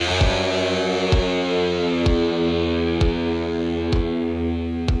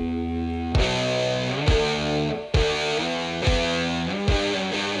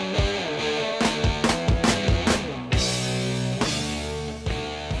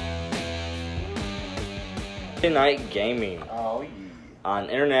Night Gaming Oh, yeah. on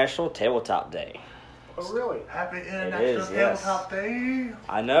International Tabletop Day. Oh, really? Happy It International is, yes. Tabletop Day.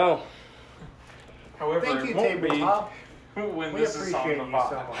 I know. However, Thank it you, won't Tabletop. be when We this is on appreciate the you pod.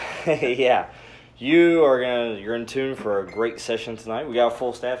 so much. Yeah. You're in tune for a great session tonight. We got a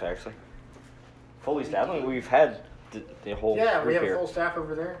full staff actually. Fully staffed. I mean, we've had the whole Yeah, group we have here. full staff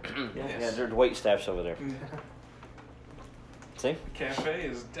over there. Yeah, there's wait staffs over there. See? The cafe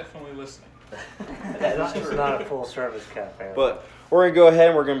is definitely listening. It's not a full service cafe. But we're going to go ahead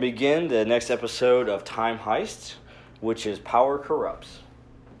and we're going to begin the next episode of Time Heists, which is Power Corrupts.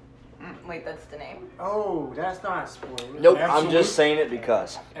 Wait, that's the name? Oh, that's not spoiler. Nope, I'm Absolute- just saying it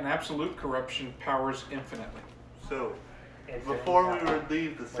because. And absolute corruption powers infinitely. So, Infinite before we power. would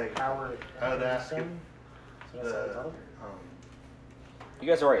leave the Like segment, power. I would ask Sun? So that's how it's the, called? You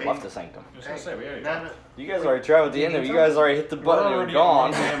guys already left the sanctum. I was gonna say, we already Nana, You guys already traveled the end of it. You guys already hit the We're button and already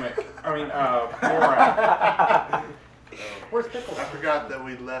gone. dynamic. I mean, Moran. Where's Pickles? I forgot that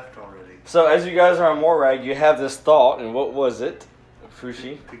we left already So as you guys are on Morag, you have this thought, and what was it,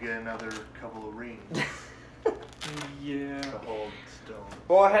 Fushi? to get another couple of rings Yeah. to hold stone.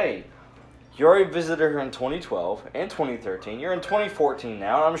 Well, hey, you already visited her in 2012 and 2013. You're in 2014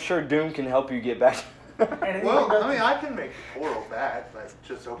 now, and I'm sure Doom can help you get back. And it Well, even doesn't- I mean, I can make a portal back, like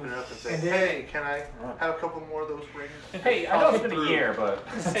just open it up and say, And then- "Hey, can I have a couple more of those rings?" Hey, I know it's been a year, but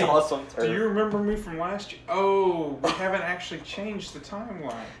It's awesome. Do you remember me from last year? Oh, we haven't actually changed the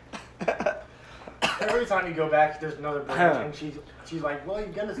timeline. Every time you go back, there's another branch, and she's like, "Well,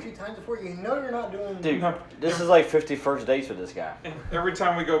 you've done this 2 times before. You know you're not doing." Dude, No. this is like 51st dates with this guy. And every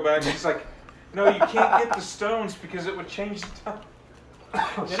time we go back, she's like, no, you can't get the stones because it would change the time.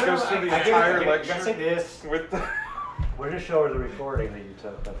 She goes through the entire I lecture gotta say this. with the... We're just showing the recording that you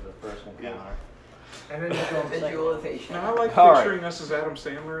took of the first encounter. Yeah. And then you go and say, Visualization. Now, I like All right. picturing us as Adam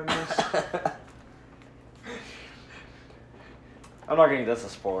Sandler in this. I'm not gonna. That's a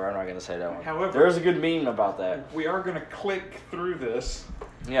spoiler. I'm not gonna say that one. However- there is a good meme about that. We are going to click through this.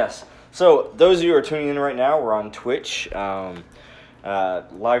 Yes. So those of you who are tuning in right now, we're on Twitch,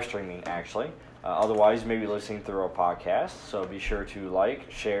 live streaming actually. Otherwise, you may be listening through our podcast. So be sure to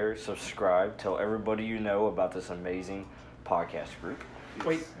like, share, subscribe, tell everybody you know about this amazing podcast group.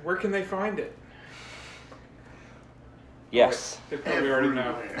 Wait, where can they find it? Yes. They probably already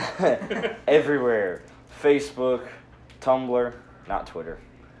know. Everywhere. Everywhere. Facebook, Tumblr, not Twitter.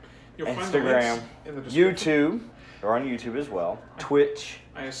 You'll find Instagram, the links in the description. YouTube. They're on YouTube as well. Twitch.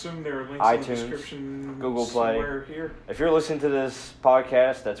 I assume there are links in iTunes, the description Google Play. somewhere here. If you're listening to this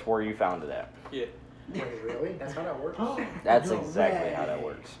podcast, that's where you found it at. Yeah. "Wait, really? That's how that works?" That's No exactly how way. that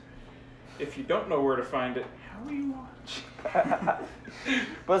works. If you don't know where to find it, how do you watch? But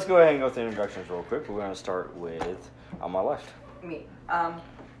let's go ahead and go through the introductions real quick. We're going to start with on my left. Me.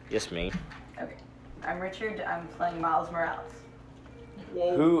 Yes, me. Okay. I'm Richard. I'm playing Miles Morales.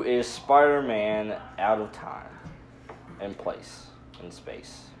 Whoa. Who is Spider-Man out of time and place and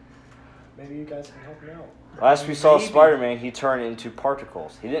space? Maybe you guys can help me out. Last we saw Maybe. Spider-Man, he turned into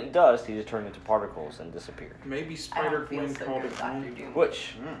particles. He didn't dust, he just turned into particles and disappeared. Maybe I Spider don't feel Gwen so called good, it Dr. Doom. Doom.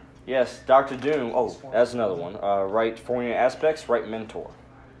 Which, yes, Dr. Doom. Oh, that's another one. Right formula aspects, right mentor.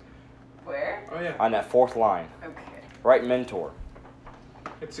 Where? Oh yeah, On that fourth line, Okay. right mentor.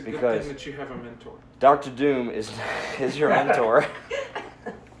 it's a good because- thing that you have a mentor. Dr. Doom is your mentor.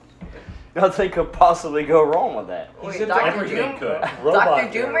 Nothing could possibly go wrong with that. He's Wait, a Dr. doctor. Doom? Robot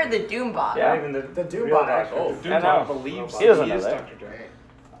Dr. Doom or the Doombot? Yeah. Not even The Doom real bot doctor. actor. The I know. Doombot believes He doesn't he know is that. Dr. Doom.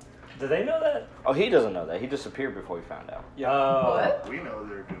 Do they know that? Oh, he doesn't know that. He disappeared before we found out. Yeah. What? We know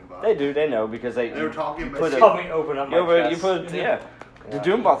they're Doombot. They do. They know because they. They were talking you about put Help me open up my You put, chest. yeah. The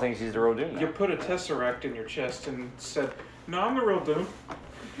Doombot thinks he's the real Doom. You Now. put a tesseract in your chest and said, "No, I'm the real Doom,"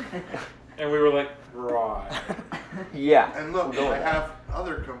 and we were like, "Right." Yeah. And look, We'll go I with that. have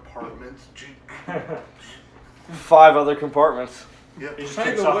other compartments. 5 other compartments. Yep. He just By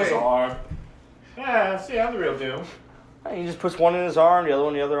takes the off way- his arm. Yeah, see, I'm the real Doom. He just puts one in his arm, the other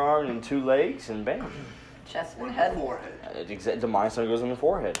one in the other arm, and 2 legs, and bam. Chest and One head. forehead. The Mind Stone goes in the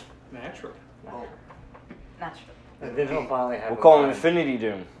forehead. Natural. Oh, Natural. And then he'll finally have We'll a call him mind. Infinity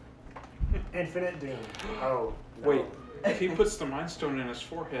Doom. Infinite Doom. Oh. no. Wait, if he puts the Mind Stone in his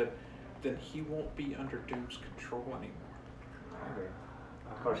forehead, then he won't be under Doom's control anymore.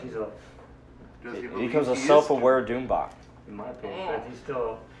 Of course, he's a, does He believe becomes a he is self-aware Doombot. in my opinion, but he's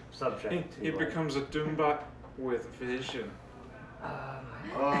still subject to. He becomes a Doombot with vision.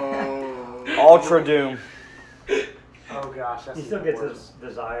 Oh. Ultra Doom. Oh gosh, that's He still even gets worse. his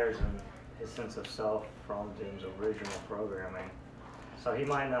desires and his sense of self from Doom's original programming. So he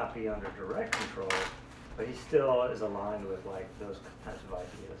might not be under direct control, but he still is aligned with like those types of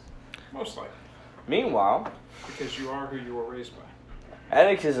ideas. Most likely. Meanwhile, Because you are who you were raised by.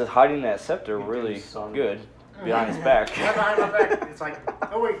 Atticus is hiding that scepter really Son. good behind his back. Right behind my back. It's like,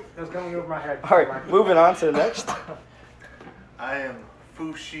 oh wait, that's going over my head. All right, moving on to the next. I am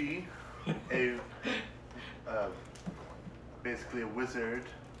Fushi, a basically a wizard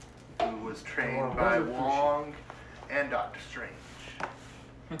who was trained by Wizard Fushi. Wong and Doctor Strange.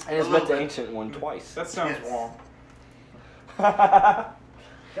 And it's met the ancient one twice. That sounds Yes. wrong. That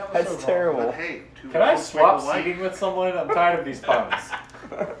was That's so wrong. terrible. But hey, two Can I wrongs swap make a right. seating with someone? I'm tired of these puns.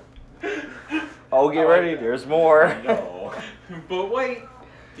 Oh, get ready. There's more. No. But wait,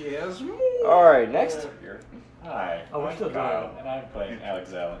 there's more. All right, next. Hi, Oh, we're I'm still Kyle, doing- and I'm playing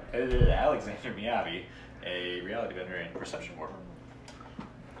Alexander Miyabi, a reality vendor in Perception War.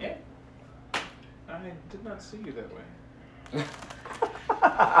 Yeah. I did not see you that way.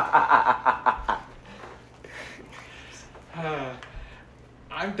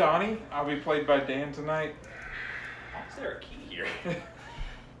 I'm Donnie. I'll be played by Dan tonight. How is there a key here?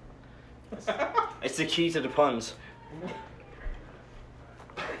 It's the key to the puns.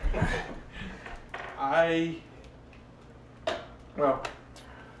 I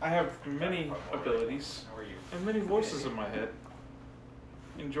have many abilities How are you? and many voices in my head.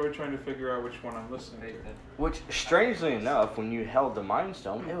 Enjoy trying to figure out which one I'm listening to. Which, strangely enough, when you held the Mind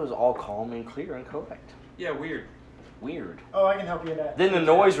Stone, it was all calm and clear and correct. Yeah, weird. Weird. Oh, I can help you in that. Then the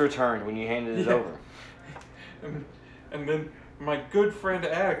noise returned when you handed it Yeah. over. And then my good friend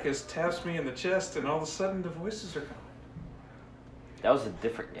Atticus taps me in the chest, and all of a sudden the voices are gone. That was a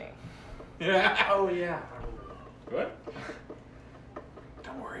different game. Yeah. Oh yeah. What?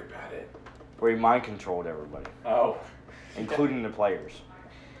 Don't worry about it. Where he mind controlled everybody, Oh. including the players.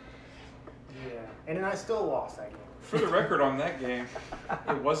 Yeah. And then I still lost that game. For the record on that game,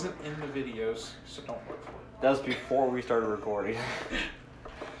 it wasn't in the videos, so don't look for it. That was before we started recording.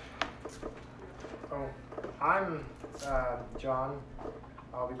 Oh, I'm John.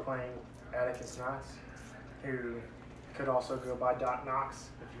 I'll be playing Atticus Knox, who could also go by Doc Knox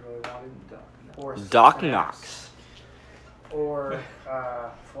if you really wanted. Or Doc Snaps, Knox. Or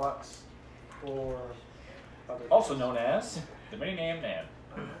Flux. Or other. Also known as the Mini Name Man.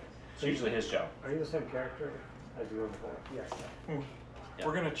 It's usually his show. Are you the same character as you were before? Yes.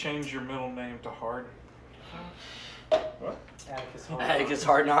 We're gonna change your middle name to Hard. What? Atticus. Atticus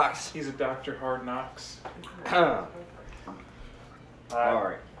Hard Knocks. He's a Dr. Hard Knocks.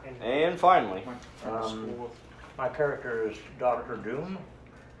 Alright. And finally, Went from school with My character is Doctor Doom,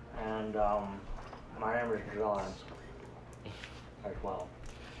 and my name is John as well.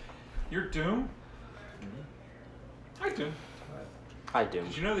 You're Doom? Hi, Doom. I do.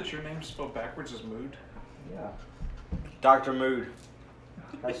 Did you know that your name's spelled backwards is Mood? Yeah. Dr. Mood.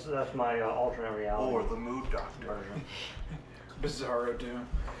 That's my alternate reality Or the Mood Doctor. version. Bizarro Doom.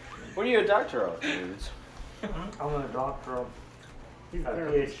 What are you a doctor of, dudes? I'm a doctor of He's a there.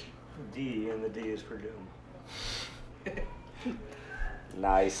 PhD, and the D is for Doom.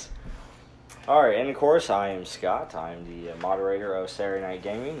 Nice. Alright, and of course, I am Scott. I'm the moderator of Saturday Night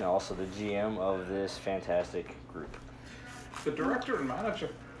Gaming, and also the GM of this fantastic group. The director and manager.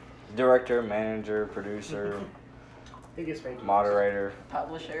 Director, manager, producer, He gets paid. moderator,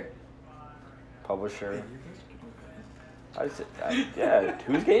 Publisher. publisher. Yeah,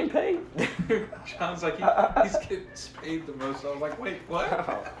 who's getting paid? John's like, he's getting paid the most. I was like, wait,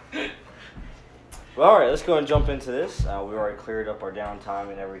 what? Well, alright, let's go and jump into this. We already cleared up our downtime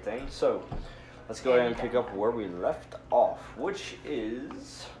and everything, so let's go ahead and pick up where we left off, which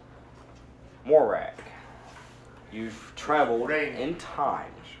is Morag. You've traveled Rain. in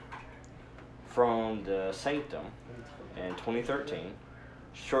time from the Sanctum in 2013,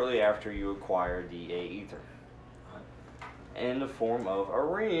 shortly after you acquired the Aether, in the form of a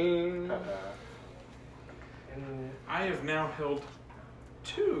ring. And I have now held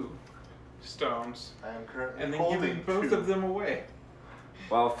 2 stones I am currently and then holding given both 2. of them away.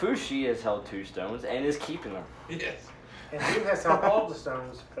 While Fushi has held 2 stones and is keeping them. Yes. and he has held all the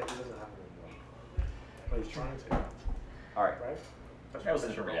stones, but he doesn't have them anymore. But he's trying to, Alright, right? That was a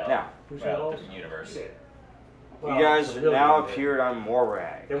different reality. now, Who's Well, else? different universe. Well, you guys the real now Doom did. appeared on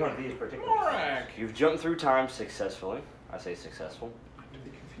Morag. They weren't these particular. Morag. You've jumped through time successfully. I say successful. I'd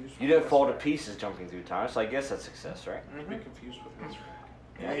be confused You with didn't fall to Ezra. pieces jumping through time, so I guess that's success, right? I'd be confused with Ezra.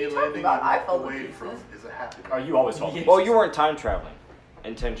 What are Any you talking landing about? I you fell walk to away pieces. from is a happy. Oh, you always fall. Yes. Well, you weren't time traveling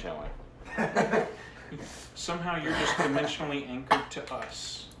intentionally. Somehow you're just dimensionally anchored to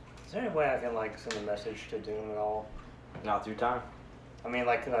us. Is there any way I can like send a message to Doom at all? Not through time. I mean,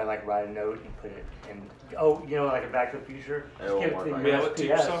 like, could I like write a note and put it in? Oh, you know, like a Back to the Future. It won't Give work the like Mail that. it to USPS.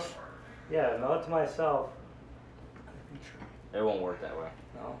 yourself. Yeah, mail it to myself. It won't work that way.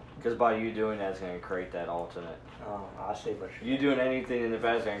 No. Because by you doing that, it's going to create that alternate. Oh, I see what You doing anything in the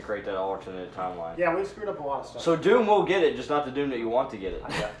past is going to create that alternate timeline. Yeah, we screwed up a lot of stuff. So Doom will get it, just not the Doom that you want to get it.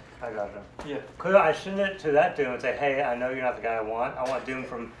 I got you. Yeah. Could I send it to that Doom and say, hey, I know you're not the guy I want Doom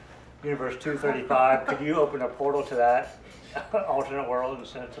from Universe 235. Could you open a portal to that alternate world and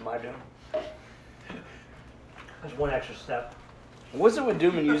send it to my Doom? There's one extra step. What's it with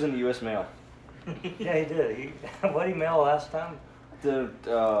Doom and using the U.S. mail? Yeah, he did. What did he mail last time? The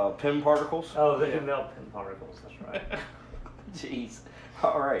PIM particles? Oh, they did mail pin particles. That's right. Jeez.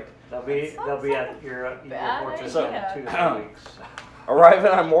 All right. They'll be Sounds at your bad fortress idea. in 2 to 3 weeks.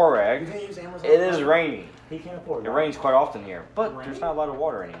 Arriving on You Morag, can use Amazon. it is raining. He can't afford It that. rains quite often here, but Rain? there's not a lot of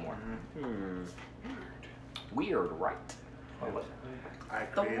water anymore. Mm-hmm. Weird, right? Or what? I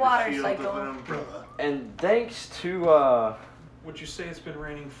The created water a shield cycle. of an umbrella. And thanks to Would you say it's been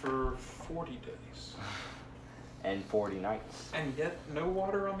raining for 40 days? and 40 nights. And yet, no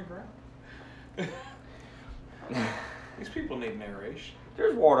water on the ground? These people need narration.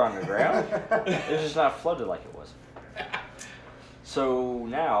 There's water on the ground. It's just not flooded like it was. So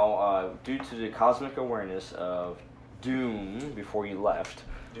now, due to the cosmic awareness of Doom before you left,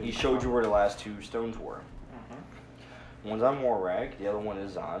 he showed you where the last 2 stones were. One's on Morag, the other one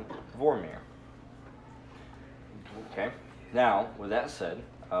is on Vormir. Okay. Now, with that said,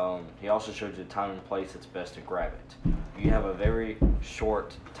 he also showed you the time and place that's best to grab it. You have a very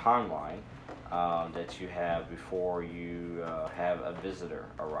short timeline that you have before you have a visitor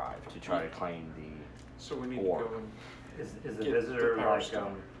arrive to try to claim the. So we need Or- to go and Is the Get visitor the power like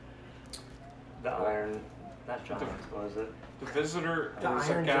stone. the Iron, not Giant, what is it? the visitor The is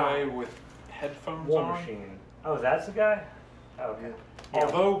a Iron guy Giant. with headphones War on. Machine. Oh, that's the guy? Oh, okay. Yeah.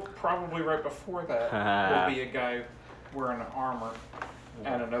 Although probably right before that will be a guy wearing armor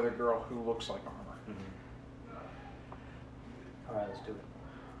and another girl who looks like armor. Alright, let's do it.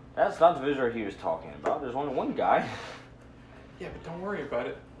 That's not the visitor he was talking about. There's only one guy. Yeah, but don't worry about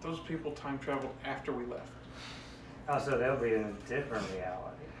it. Those people time traveled after we left. Oh, so they'll be in a different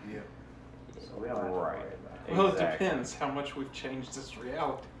reality. Yeah. So we don't have to Right. worry about it. Well, it Exactly. depends how much we've changed this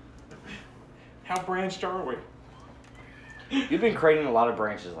reality. How branched are we? You've been creating a lot of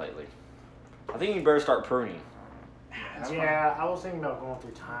branches lately. I think you better start pruning. Yeah, I was thinking about going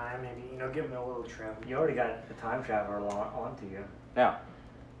through time, maybe, give him a little trim. You already got the time traveler onto you. Now,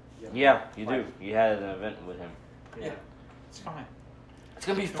 yeah, you do. You had an event with him. Yeah, it's fine. It's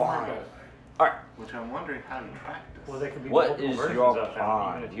gonna be Don't worry fine. about it. All right. Which I'm wondering how to practice. Well, there could be What multiple is versions your of them, even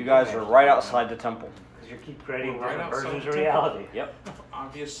plan? if You guys are can't right see them. outside the temple. Because you keep creating We're right different outside versions the of temple. reality. Yep.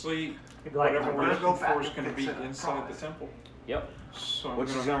 Obviously, You'd be like, whatever I'm we're gonna go looking back for is and going to be fix it, I inside the promise. temple. Yep. So I'm Which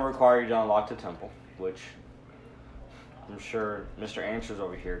is gonna- going to require you to unlock the temple, which I'm sure Mr. Answers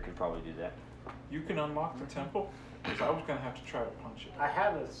over here could probably do that. You can unlock the temple? Because I was going to have to try to punch it. I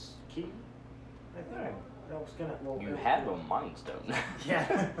have a key, I think. That was gonna. Well, You have a mind stone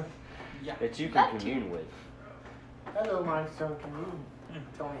Yeah. Yeah. that you can That commune with. Hello, Mindstone. Can you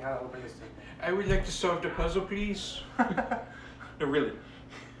tell me how to open this thing? I would like to solve the puzzle, please. No, really.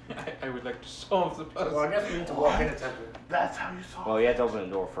 I would like to solve the puzzle. Well, I guess we need to walk in a temple. That's how you solve Well, you have to open the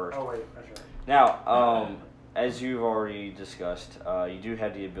door first. Oh wait, that's right. Now, as you've already discussed, you do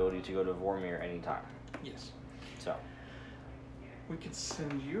have the ability to go to Vormir anytime. Yes. So, We could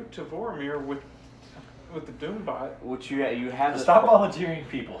send you to Vormir with the Doombot. which you have this. Stop volunteering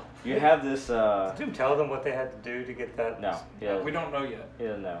people. You have this. Did you tell them what they had to do to get that? No, he doesn't. We don't know yet. He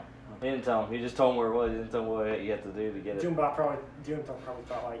doesn't know. He didn't tell him. He just told him where it was. He didn't tell him what you have to do to get it. Doombot probably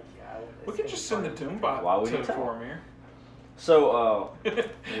thought like, yeah. We could just send the Doombot Why would to you tell him? Vormir. So, Maybe Then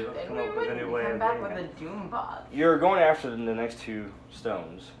they'll come we up with a wouldn't new way come of back getting with it. a doom bot. you're going after the next 2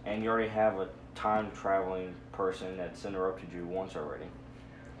 stones, and you already have a time traveling person that's interrupted you once already.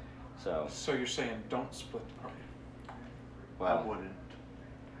 So, So you're saying don't split the party. I well, wouldn't.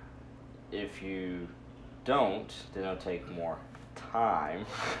 if you don't, then it'll take more time.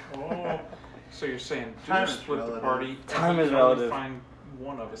 Oh. So you're saying do Time is split the relative. party. and Time we is can only relative. Find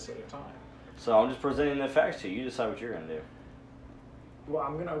one of us at a time. So I'm just presenting the facts to you. You decide what you're gonna do. Well,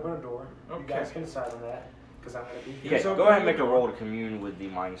 I'm gonna open a door. You Okay. guys can decide on that, because I'm gonna be here. Okay, Yes, go open ahead and the make a door. roll to commune with the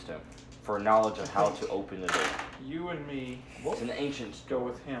Mind Stone for knowledge of how to open the door. You and me It's an ancient go store.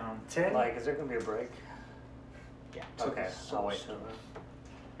 with him. 10. Like, is there going to be a break? Yeah. to Okay, the I'll wait source. till then.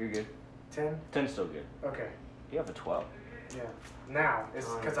 You're good. 10. 10's still good. Okay. You have a 12. Yeah. Now, it's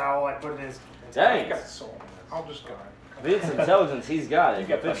because I'll like put it in. Dang. I've got soul. I'll just go. If it's intelligence, he's got it. You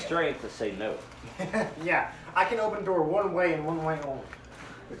got If it's plenty. strength, to say no. Yeah, I can open the door one way and one way only.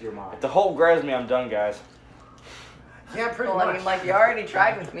 With your mind. If the hole grabs me, I'm done, guys. Yeah, pretty Well, much. I mean, like you already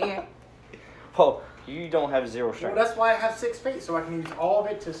tried with me. Well, You don't have 0 Well, strength. that's why I have 6 fate, so I can use all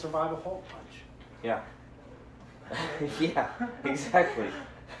of it to survive a Hulk punch. Yeah. Yeah, exactly.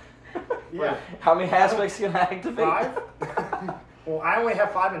 Yeah. How many aspects can I activate? 5? Well, I only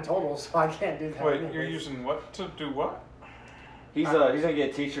have 5 in total, so I can't do that. Wait, anyways. you're using what to do what? He's gonna get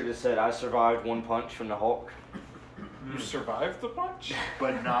a T-shirt that said, "I survived 1 punch from the Hulk." You survived the punch?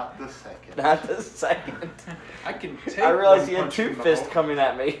 But not the second. Not the second. I can take I realized one he had punch 2 from the fists Hulk. coming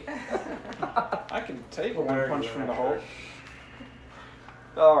at me. I can take Well, one where punch you from at, the Hulk.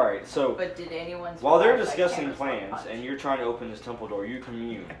 All right, so But did anyone? while they're survive that discussing canvas plans punch? and you're trying to open this temple door, you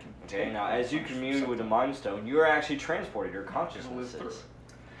commune. I can Okay, take now one as you punch from commune with the something. Mind Stone, you are actually transported. Your Live consciousness through is. it.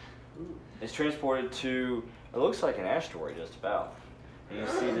 It's transported to. It looks like an asteroid, just about. And you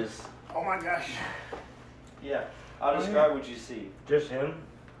see this. Oh my gosh. Yeah, I'll describe what you see. Just him?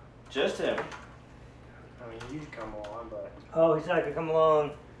 Just him. I mean, you come on, but. Oh, he said I could come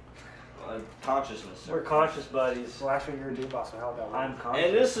along. Consciousness. We're conscious buddies. Well, actually, you're a dude boss, so how that I'm work? conscious.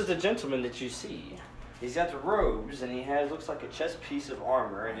 And this is the gentleman that you see. He's got the robes, and he has looks like a chest piece of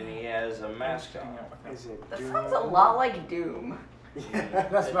armor, and then he has a mask Hang on. out with him. Is it That Doom? sounds a lot like Doom. Yeah,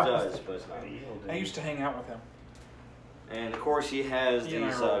 that's It what does, but it's not. I used to hang out with him. And of course, he has He and I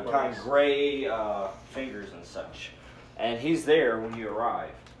these roll kind buddies. of gray fingers and such. And he's there when you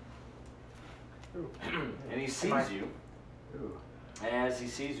arrive. Ooh. And he sees I- you. Ooh. And as he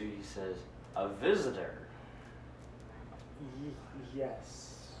sees you, he says, "A visitor.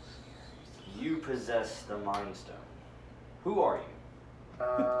 Yes. You possess the Mind Stone. Who are you?"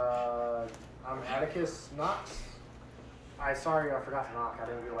 I'm Atticus Knox. I forgot to knock. I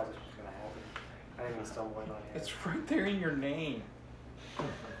didn't realize this was gonna happen. I didn't even stumble in on it. It's right there in your name. He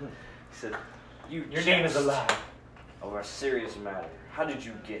said, "You Your name is jest alive. over a serious matter. How did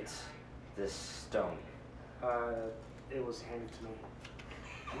you get this stone?" It was handed to me.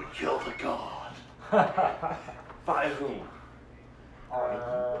 We killed a god. By whom?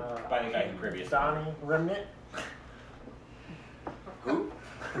 By the guy who previously. Donnie Remnant. Who?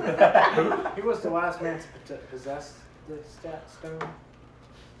 He was the last man to possess the stone.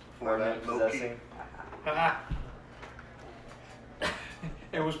 For that Loki. Possessing.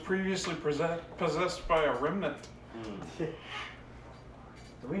 It was previously possessed by a remnant. Hmm.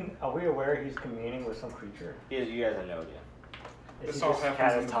 Are we aware he's communing with some creature? You guys have no idea. Is This he all just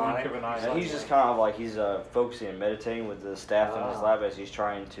happens in the blink catatonic? of an eye. And he's just kind of like he's focusing and meditating with the staff in his Ah. lab as he's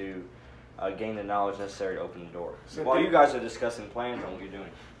trying to gain the knowledge necessary to open the door. So While do- you guys are discussing plans on what you're doing.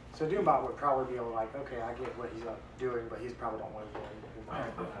 So Doombot would probably be like, okay, I get what he's doing, but he's probably don't want to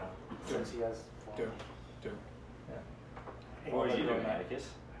do it since he has. Do. What are you doing, Atticus?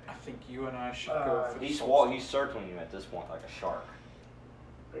 I think you and I should go for the He's soul he's circling you at this point like a shark.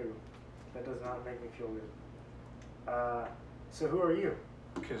 Ooh, that does not make me feel good. So who are you?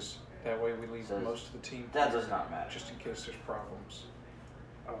 because that way we leave Says- most of the team. That here, does not matter. Just in case there's problems.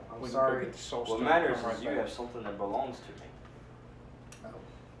 Oh, I'm We can go sorry. get the soul What stone, matters come is right you back. have something that belongs to me.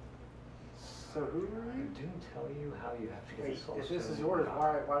 So who are I you? didn't tell you how you have to get Wait, the soul if this stone is yours, or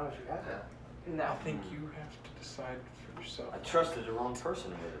not. why don't you have that? No. I think you have to decide for yourself. I trusted the wrong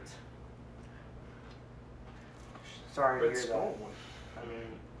person with it. Sorry to Red hear Skull that. would. I mean,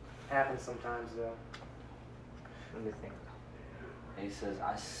 happens sometimes though. Let me think. And he says,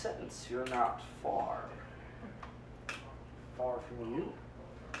 "I sense you're not far." Far from you.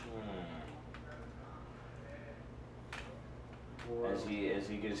 Or, As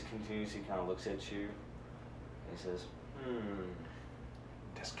he just continues, he kind of looks at you. And he says,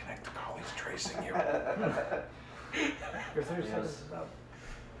 Disconnect the call, he's tracing you. Your 30 Yes. seconds is up.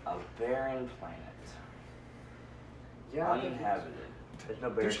 a barren planet, yeah, I think uninhabited." There's no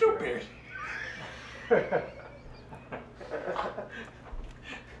bears. There's no here. bears.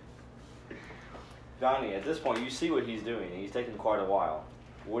 Donnie, at this point, you see what he's doing. He's taking quite a while.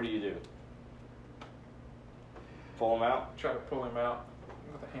 What do? Pull him out? Try to pull him out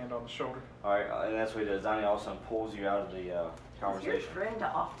with a hand on the shoulder. All right, and that's what he does. Donnie also pulls you out of the Does your conversation. friend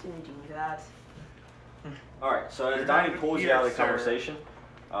often do that? All right, so as You're Donnie not pulls you here, out of the sir. conversation,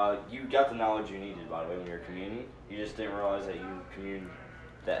 you got the knowledge you needed, by the way, when you were communing. You just didn't realize that you communed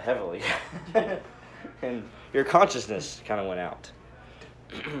that heavily. And your consciousness kind of went out.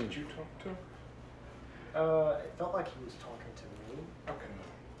 Did you talk to him? it felt like he was talking to me. Okay.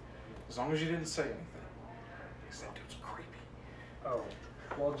 As long as you didn't say anything. Because that dude's creepy. Oh,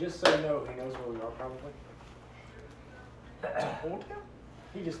 well, just so you know, he knows where we are probably. Told him?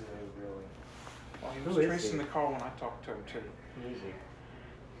 He just knew, really. Well, he Who was is tracing he? the call when I talked to him too. Easy.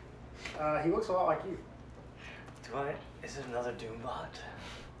 He looks a lot like you. Is it another Doombot?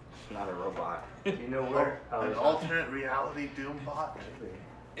 Not a robot. Do you know where? An it's- alternate reality Doombot. Maybe.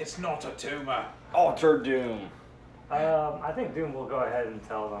 It's not a tumor. Alter Doom. I think Doom will go ahead and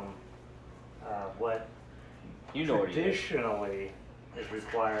tell them what You know what he is. traditionally is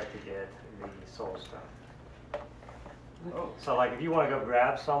required to get the Soul Stone. Oh. So, like, if you want to go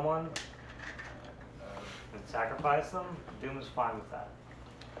grab someone and sacrifice them, Doom is fine with that.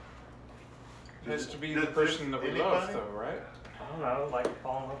 It has to be Does the person that we love, anybody? though, right? I don't know, like,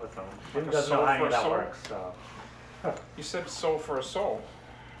 fall in love with them. Like Doom a doesn't know soul how any for of a that soul? works, so. You said soul for a soul.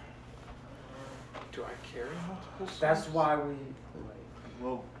 Do I carry multiple souls? That's why we.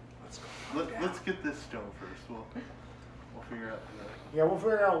 Well, Let's go. let's get this stone first. We'll figure out the. Yeah, we'll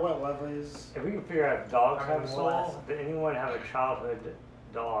figure out what level is. If we can figure out if dogs I have mean, a what? soul, did anyone have a childhood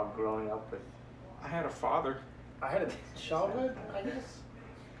dog growing up with? I had a father. I had a childhood, I guess.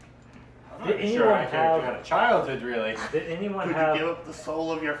 I'm Did not anyone sure I care have- if you had a childhood, really. Did anyone Could have, you give up the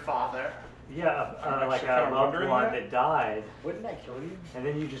soul of your father? yeah, I'm like actually a kinda loved wondering one that. that died, Wouldn't that kill you? and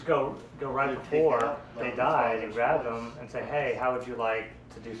then you just go right They take before out they the died and father's grab voice. them and say, hey, how would you like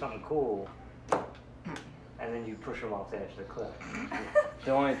to do something cool? And then you push them off the edge of the cliff.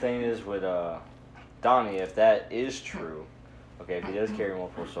 The only thing is with Donnie, if that is true, okay, if he does carry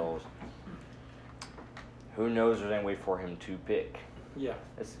multiple souls, who knows there's any way for him to pick? Yeah.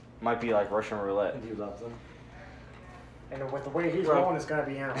 It might be like Russian roulette. And you love them. And with the way he's Well- rolling, it's gonna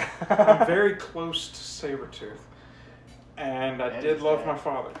be him. I'm very close to Sabretooth. And I And did his love dad. my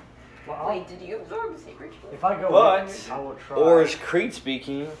father. Well, I'll- Wait, did you absorb Sabretooth? if I go But- with you, I will try. Or is Creed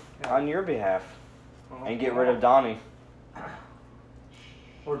speaking on your behalf and get rid of Donnie?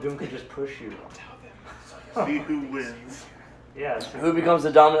 Or Doom could just push you. See who wins. Yeah. it's- Who becomes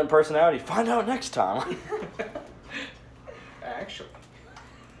the dominant personality? Find out next time. Actually.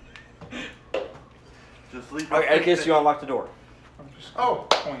 Just leave. Okay, Atticus, you unlock the door. I'm just Oh.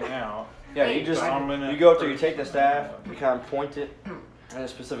 point out. Yeah, you just Dominant you go up there, you take the staff, you kind of point it in a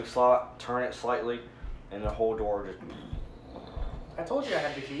specific slot, turn it slightly, and the whole door just. I told you I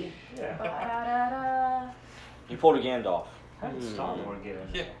had the key. Yeah. Ba-da-da. You pulled a Gandalf. How did Star-Lord get in?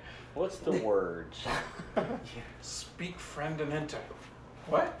 Yeah. What's the words? Speak, friend, and enter.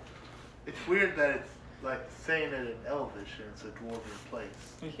 What? It's weird that it's like saying it in Elvish and it's a dwarven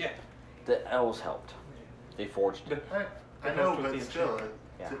place. Yeah. The elves helped. They forged it. I know, helped with but the still, enchantment.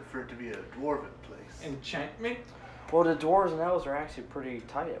 Yeah. for it to be a dwarven place. Enchantment? Well, the dwarves and elves are actually pretty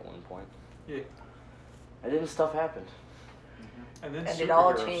tight at one point. Yeah. And then stuff happened. And then And it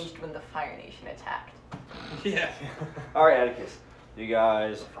all superheroes. changed when the Fire Nation attacked. Yeah. All right, Atticus. You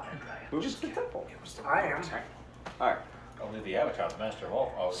guys. Who's Just the temple? It was the I am. All right. Only the Avatar, the Master of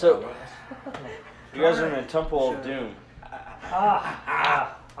all. Oh, So- no, You guys are in the Temple of Doom.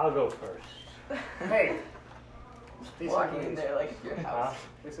 I'll go first. Hey. Walking in there like it's your house.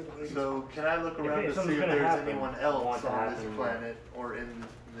 So, can I look around to see something's if gonna there's happen, anyone I else want to on this happen. planet or in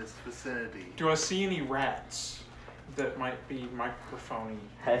this vicinity? Do I see any rats that might be microphone-y?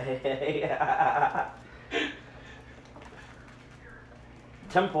 Hey.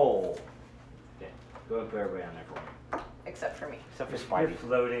 Temple. Yeah. Go up there, everybody on there for me. Except for me. Except for You're Spidey.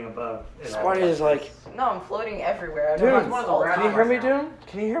 floating above. Spidey is like, No, I'm floating everywhere. I Dude, don't know all the can you time. hear me, Doom?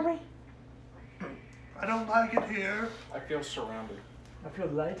 Can you hear me? I don't like it here. I feel surrounded. I feel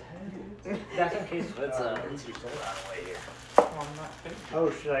lightheaded. That's in case. Let's lose your soul. away here. Oh, I'm not thinking.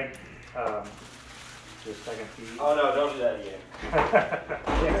 Oh, should I do a second feed? Oh no, don't do that again.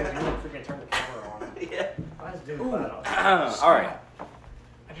 Yeah, because you freaking turn the camera on. Yeah. Why is Doom flat on? All right.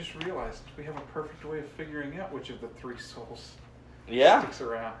 I just realized we have a perfect way of figuring out which of the three souls Yeah. sticks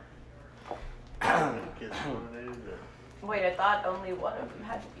around. Gets eliminated. Wait, I thought only one of them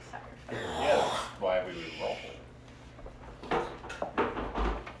had to be sacrificed. Yeah, that's why we would roll.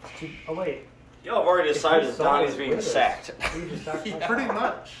 Oh wait. Y'all have already decided If that your soul Donnie's is being with us, sacked. we just sacrifice Pretty him.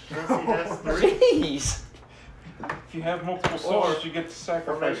 much. Since he has three. Jeez. If you have multiple souls, you get to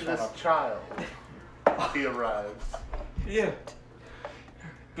Or maybe sacrifice one this of them. child. He arrives. Yeah.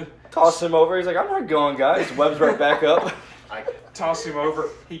 Toss him over. He's like, I'm not going, guys. Webs right back up. I Toss him over.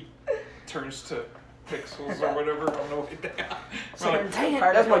 He turns to pixels or whatever on the way down. It's We're like, like, dang it,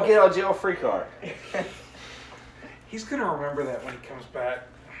 that's my get out of jail free card. he's gonna remember that when he comes back.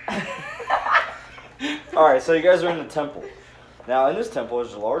 All right, so you guys are in the temple. Now, in this temple,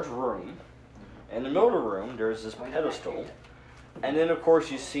 there's a large room. In the middle of the room, there's this pedestal. And then, of course,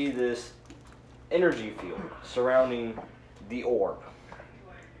 you see this energy field surrounding the orb.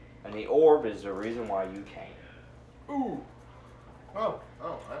 And the orb is the reason why you came. Ooh. Oh.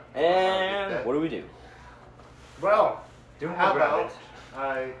 And what do we do? Well, Doom How will grab about it.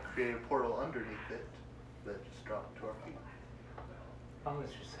 I create a portal underneath it that just dropped to our feet? Oh,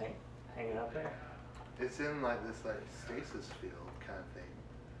 it's just hanging up there. It's in like this stasis field kind of thing.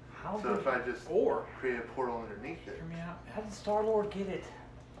 How So did, if I just Or, create a portal underneath it, hear me out, how did Star-Lord get it?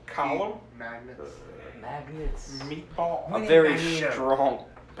 column, magnets. Magnets. meatball. A need very Magneto. strong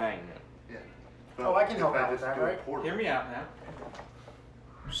magnet. Yeah. But Oh, I can if help out I with just that, do a right? portal, Hear me out now.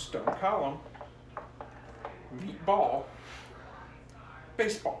 Stone column, meatball,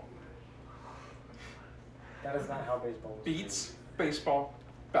 baseball. That is not how baseball is. Beats, baseball,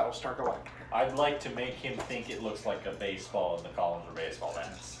 Battlestar Galactica. I'd like to make him think it looks like a baseball and the columns are baseball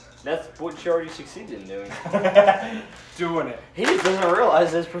bats. That's what you already succeeded in doing. Doing it. He just doesn't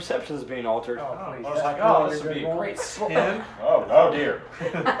realize his perception is being altered. Oh, Oh, please. I was like, That's oh, really this would good be a roll. great 10. Oh dear.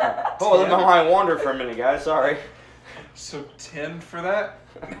 Oh, let my mind wander for a minute, guys. Sorry. So 10 for that.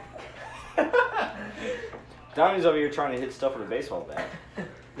 Donnie's over here trying to hit stuff with a baseball bat.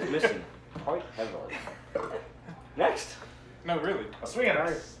 He's missing quite heavily. Next. No, really. A swing and a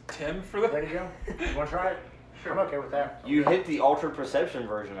Nice. 10 for that. Ready to go? You want to try it? Sure. I'm okay with that. You hit the altered perception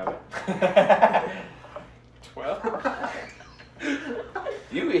version of it. 12.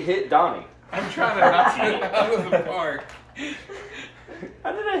 You hit Donnie. I'm trying to knock it out of the park.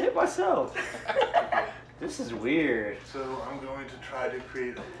 How did I hit myself? This is weird. so I'm going to try to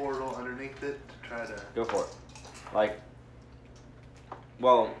create a portal underneath it to try to. Go for it. Like,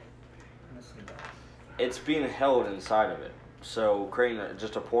 well, it's being held inside of it. So creating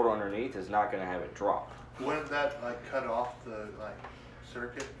just a portal underneath is not going to have it drop. Wouldn't that like cut off the like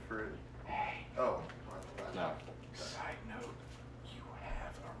circuit for it? Oh. No. Side note, you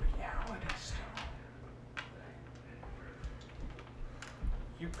have a reality stone.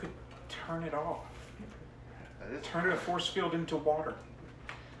 You could turn it off. That is Turn a force field into water.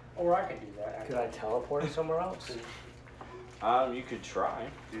 Or I can do that. Could I teleport it somewhere else? You could try.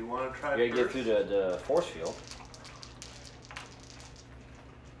 Do you want to try You gotta first? get through the force field.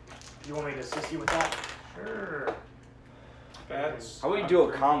 You want me to assist you with that? Sure. That's. How about you do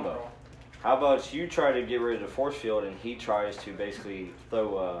a combo? How about you try to get rid of the force field and he tries to basically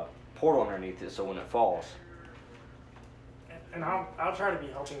throw a portal underneath it so when it falls. And I'll try to be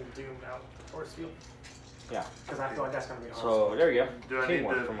helping Doom out with the force field. Yeah. Because I feel like that's going to be hard. So there you go. Do I need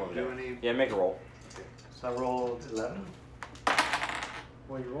Teamwork to from over do there. any? Yeah, make a roll. So I rolled 11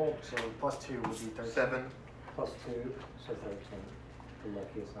 Well, you rolled, so plus 2 would be 13. 7. plus 2, so 13. The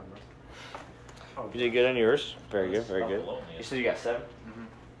luckiest number. Oh, You did good on yours. Very good, very Not the good. You loneliest. said you got 7? Mm-hmm.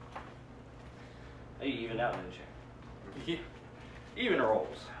 Oh, you evened out, didn't you? Yeah. Even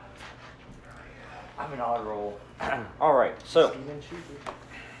rolls. I'm an odd roll. All right, so Steven Shooter.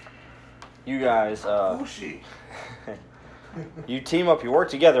 you guys, Fushi. you team up. You work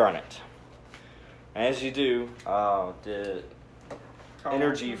together on it. As you do, the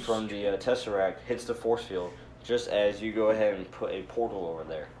energy from the Tesseract hits the force field just as you go ahead and put a portal over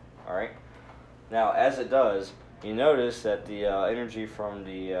there. All right. Now, as it does, you notice that the energy from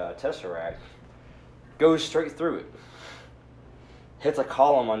the Tesseract goes straight through it, hits a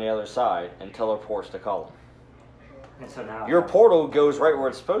column on the other side, and teleports the column. And so now Your portal goes right where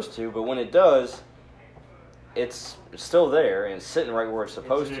it's supposed to, but when it does, it's still there and it's sitting right where it's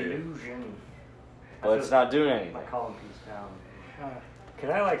supposed it's an to, illusion. but it's not doing anything. My column piece down. Can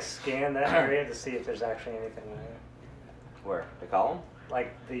I like scan that area to see if there's actually anything there? Where? The column?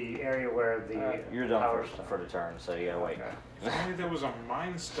 Like the area where the You're done power for the turn, so you gotta wait. Okay. If only there was a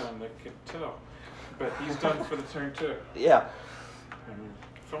mind stone that could tell. But he's done for the turn too. Yeah.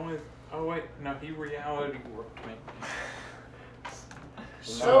 If only. Oh wait, no, he reality warped me.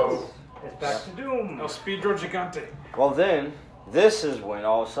 So it's back to Doom. El Speedro Gigante. Well then, this is when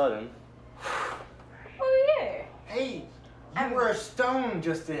all of a sudden, Oh yeah. Hey, you were a stone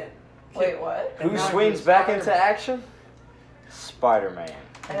just in. Wait, what? And who now swings you're back Spider-Man. into action? Spider-Man.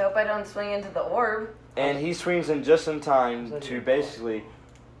 I hope I don't swing into the orb. And he swings in just in time to basically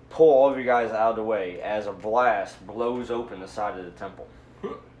pull all of you guys out of the way as a blast blows open the side of the temple.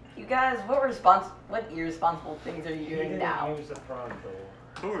 You guys, what irresponsible things are you He doing didn't now? use the front door.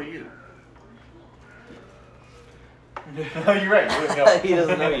 Who are you? Oh, you're right. You wouldn't know. He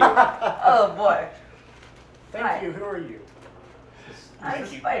doesn't know you. Oh boy. Thank Hi. you. Who are you? I'm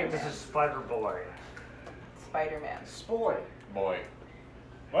This Spider-Man. is Spider Boy. Spider-Man. Spoy. Boy.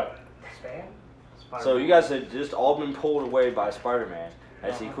 What? Span? So you guys had just all been pulled away by Spider-Man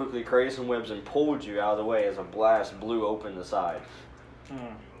as he quickly created some webs and pulled you out of the way as a blast blew open the side.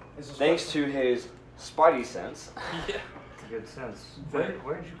 Is this Thanks what- to his Spidey sense. Yeah. It's a good sense. That-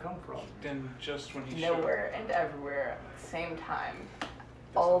 Where'd you come from? And just when he showed. Nowhere and everywhere at the same time.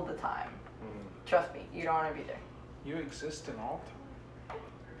 All the time. Trust me, you don't want to be there. You exist in all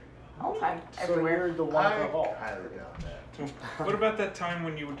All the time, So everywhere. you're the one I above all. highly doubt that. time. What about that time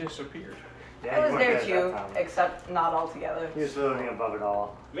when you disappeared? Yeah, I you was weren't there at too, that time. except not all together. He was floating above it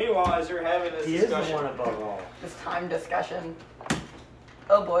all. Meanwhile, as you're having this He is the discussion, one above all. This time discussion.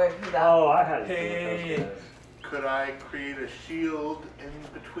 Oh boy, who's that? Oh, I had to Hey. do those Could I create a shield in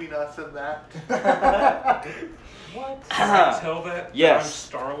between us and that? What? Tell that Yes. I'm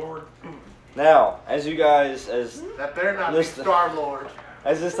Star-Lord. now, as you guys, as That better not be Listen. Star-Lord.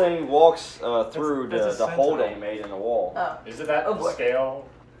 as this thing walks through That's a the hole Sentinel. they made in the wall. Oh. Is it that Oh, boy. scale?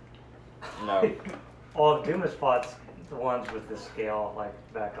 No. Well, Doom spots the ones with the scale, like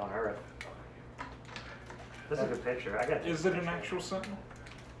back on Earth. This is a good picture. I got. Is it an actual Sentinel?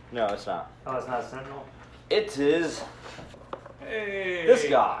 No, it's not. Oh, it's not Sentinel. It is Hey. this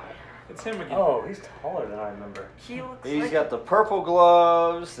guy. It's him again. Oh, he's taller than I remember. He looks He's like got the purple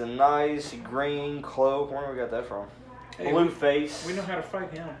gloves, the nice green cloak. Where we got that from? Hey, Blue face. We know how to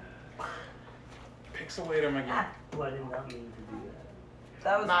fight him. Pixelate him again. Well, I did not mean to do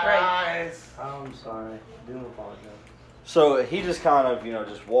that was My great. eyes. that. I'm sorry. Doom apologize. So he just kind of,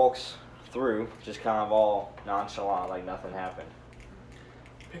 just walks through, just kind of all nonchalant, like nothing happened.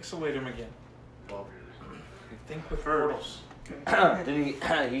 Pixelate him again. Well, Think with portals. Then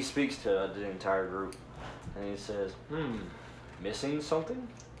he speaks to the entire group, and he says, missing something?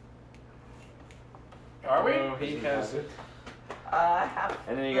 Are we? Oh, he has it. Half.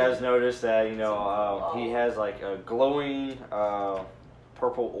 And then you guys notice that, he has like a glowing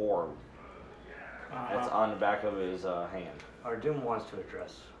purple orb that's on the back of his hand. Our Doom wants to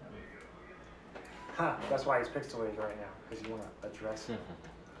address. Huh, that's why he's pixelated right now, because you want to address him.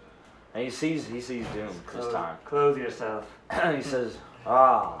 And he sees Doom this time. Clothe yourself. He says,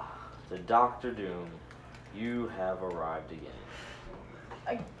 the Dr. Doom, you have arrived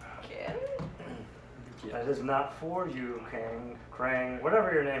again. Again? That is not for you, Krang,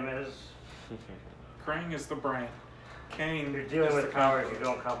 whatever your name is. Krang is the brain. Kane You're dealing is with the powers you cockroach.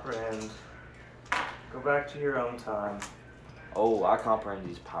 don't comprehend. Go back to your own time. Oh, I comprehend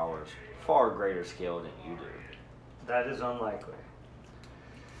these powers far greater scale than you do. That is unlikely.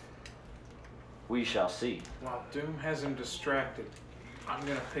 We shall see. While Doom has him distracted, I'm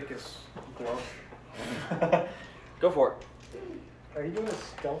gonna pick his glove. Go for it. Are you doing this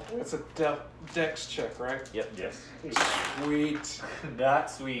stealthily? That's a dex check, right? Yep. Yes. Sweet. Not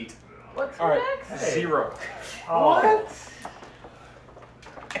sweet. What's All your right, dex? 0. Oh,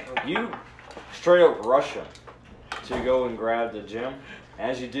 You straight up rush him to go and grab the gem.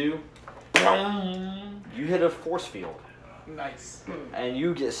 As you do, you hit a force field, Nice. and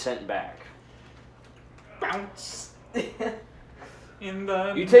you get sent back. Bounce. In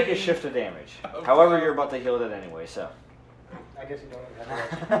the You take a name shift of damage. of However, God. you're about to heal that anyway, so. I guess you don't even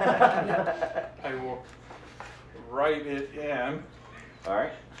have to. I will write it in.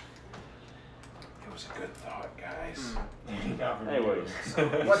 Alright. It was a good thought, guys. Anyways, he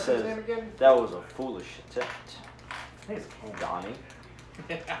What's his says, name again? that was a foolish attempt. I think it's Kang. Donnie,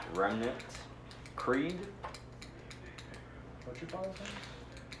 Yeah. Remnant, Creed. What's your father's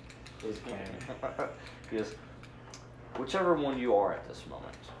name? Is Kang. He goes, whichever one you are at this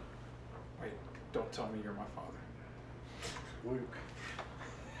moment. Wait, don't tell me you're my father. Luke.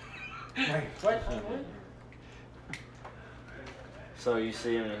 Wait, what? So you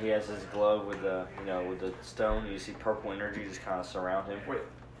see him, and he has his glove with the, with the stone. You see purple energy just kind of surround him. Wait.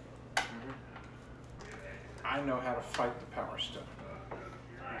 I know how to fight the Power Stone.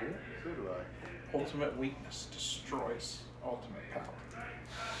 You do? So do I. Ultimate weakness destroys ultimate power.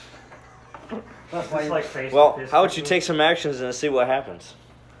 That's why you like face Well, to fist how about you with take some actions and see what happens?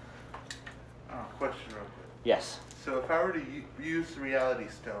 Question real quick. Yes. So if I were to use the Reality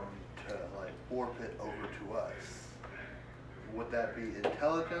Stone to like warp it over to us, would that be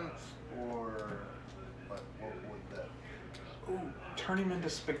intelligence or what would that? Ooh, turn him into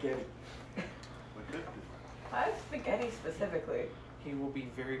spaghetti. We could do. Why spaghetti specifically? He will be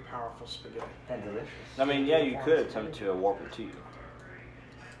very powerful spaghetti. and delicious. I mean, yeah, you could attempt to warp it to you.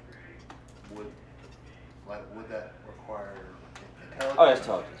 Would that require intelligence? Oh, that's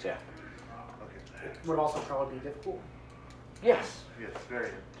intelligence, yeah. Okay. Would also probably be difficult. Yes. Yes, very.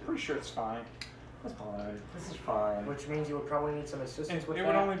 Pretty sure it's fine. That's fine. This is fine. Which means you would probably need some assistance It with would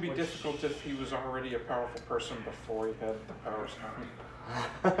that. only be which- difficult if he was already a powerful person before he had the Power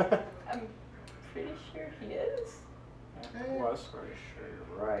Stone. I'm pretty sure he is. Yeah, it was. Pretty sure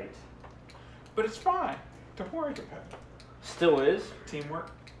you're right. But it's fine. Don't worry about it. Still is.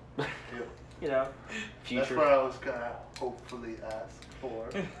 Teamwork. Yep. Future. That's what I was gonna hopefully ask for.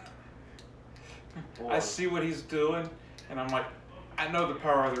 I see what he's doing, and I'm like, I know the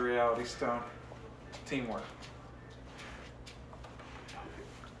power of the Reality Stone. Teamwork.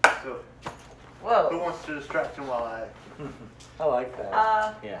 So, Who Whoa. wants to distract him while I? I like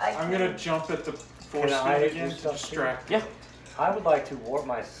that. Yes. I I'm can- gonna jump at the force Can I field do again to stuff too? distract. Yeah. I would like to warp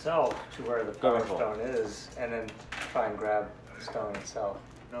myself to where the Go power ahead, Paul. stone is, and then try and grab the stone itself.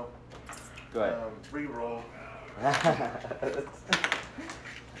 No. Go ahead. Reroll. Ah.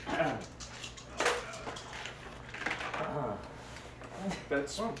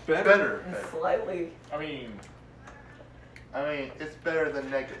 That's Better. better. Better. Slightly. I mean, It's better than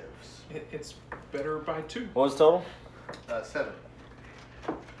negatives. It's better by 2. What was the total? 7.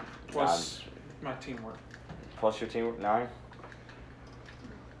 Plus my teamwork. Plus your teamwork, 9.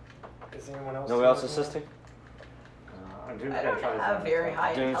 Is anyone else? Nobody else doing that? assisting? Doom's I gonna don't try his have own very thing.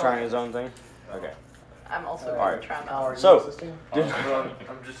 high Doom trying his own thing? Okay. I'm also Alright. trying How are to. you So- assisting? Doom,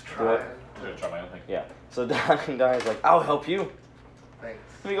 I'm just Do trying. I'm gonna try my own thing. yeah. So Donnie's like, I'll help you. Thanks.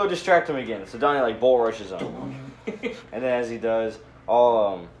 Let me go distract him again. So Donnie like bull rushes him. And then as he does,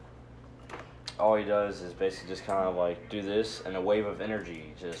 all he does is basically just kind of like do this, and a wave of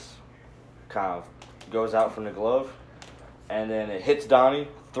energy just kind of goes out from the glove, and then it hits Donnie,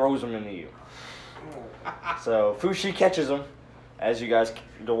 throws him into you. So Fushi catches him, as you guys,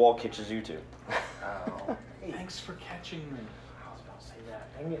 the wall catches you too. Ow. Thanks for catching me. I was about to say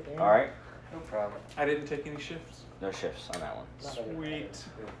that. Dang it, All right, No problem. I didn't take any shifts. no shifts on that one. Sweet.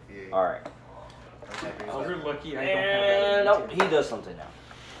 Yeah. All right, I'm happy Oh, with you're that. lucky I don't and have nope, that. he does something now.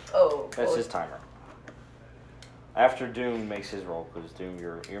 Oh. That's well, his timer. After Doom makes his roll, because Doom,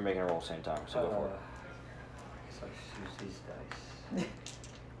 you're making a roll same time, so go for it. So I just use these dice.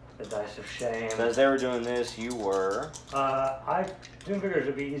 The dice of shame. So as they were doing this, you were. Doom figures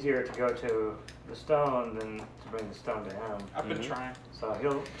it'd be easier to go to the stone than to bring the stone to him. I've been Mhm. trying. So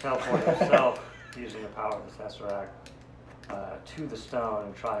he'll teleport himself using the power of the Tesseract to the stone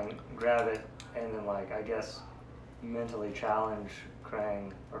and try and grab it, and then I guess mentally challenge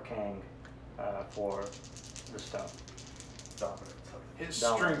Krang or Kang for the stone. Dominance. His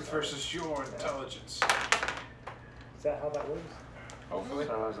Dominant, strength sorry. versus your intelligence. Is that how that works? Hopefully.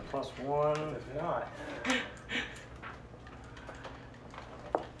 So there's a +1. If not,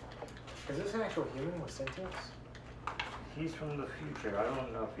 is this an actual human with sentience? He's from the future. I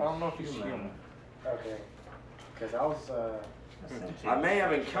don't know if he's I don't know if he's human. Okay. Because I was, Sentient. I may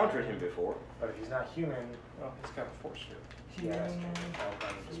have encountered him before. but if he's not human, Well, he's got a force field. yeah, that's true. I'll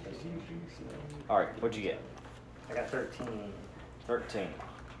probably just miss him. All right, what'd you get? I got 13. 13.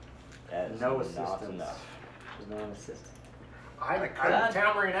 That is No not assistance. enough. There's no one assistant. I'm God.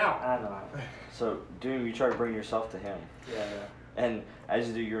 tammering out. I know. So Doom, you try to bring yourself to him, Yeah. and as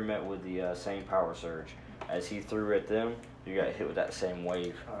you do, you're met with the same power surge. As he threw at them, you got hit with that same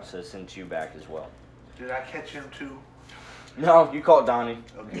wave, Alright. so it sent you back as well. Did I catch him too? No, you caught Donnie.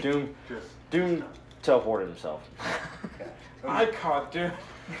 Okay. Doom Just. teleported himself. Okay. I caught Doom.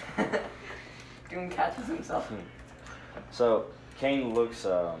 Doom catches himself. So Kane looks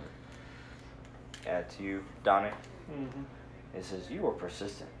at you, Donnie. Mm-hmm. He says, "You were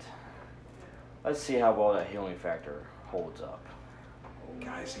persistent. Let's see how well that healing factor holds up."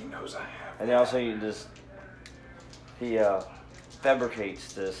 Guys, he knows I have. And then also he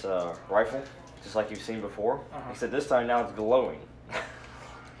fabricates this rifle, just like you've seen before. Uh-huh. Except this time now it's glowing.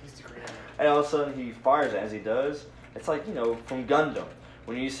 He's the green. And all of a sudden he fires it. As he does, it's like, from Gundam.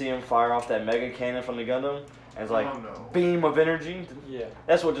 When you see him fire off that mega cannon from the Gundam, and it's like Oh, no. beam of energy. Yeah.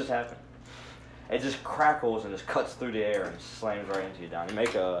 That's what just happened. It just crackles and just cuts through the air and slams right into you, Donnie.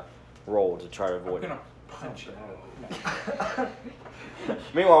 Make a roll to try to I'm avoid it. gonna punch it.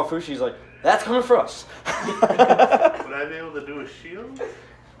 Meanwhile, Fushi's like, "That's coming for us." Would I be able to do a shield?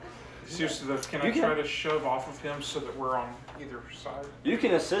 Seriously though, can You I can. try to shove off of him so that we're on either side? You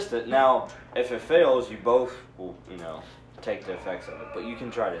can assist it. Now, if it fails, you both will, take the effects of it. But you can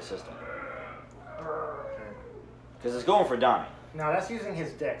try to assist him. Because it's going for Donnie. Now that's using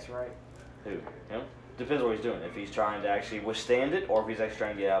his dex, right? Who? Him? Depends what he's doing. If he's trying to actually withstand it, or if he's actually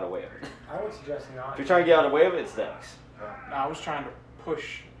trying to get out of the way of it. I would suggest not. If you're trying to get out of the way of it, it's Dex. No, I was trying to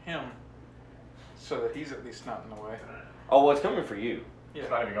push him so that he's at least not in the way. Oh, well, it's coming for you. Yeah. It's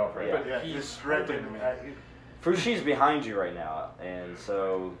not even going for Yeah. you. But He's he's ripping holding me. at you. Fushi's behind you right now, and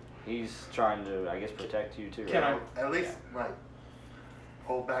so he's trying to, I guess, protect you too. Can right? At least,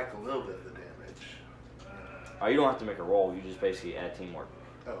 hold back a little bit of the damage. Oh, you don't have to make a roll. You just basically add teamwork.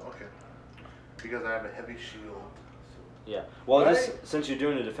 Oh, okay. Because I have a heavy shield. So. Yeah. Well, Right. since you're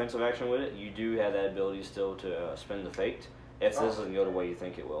doing a defensive action with it, you do have that ability still to spend the fate if this doesn't go the way you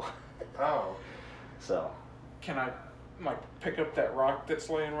think it will. Oh. So, Can I pick up that rock that's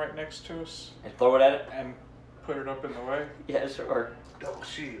laying right next to us and throw it at it. and put it up in the way? Yeah, sure. Double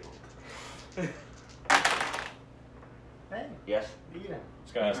shield. Hey, Yes. Eden. I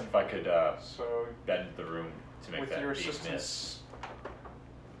was gonna ask if I could So bend the room to make with that your beam miss. assistance,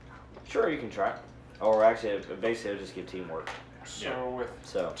 Sure, you can try. Or actually, basically, it'll just give teamwork. so Yeah. with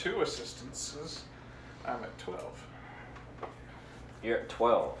So 2 assistances, I'm at 12. you're at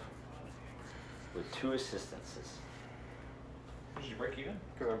 12 with 2 assistances. Did you break even?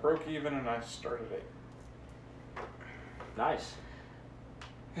 Because I broke even and I started 8. Nice.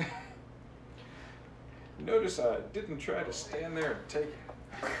 Notice I didn't try to stand there and take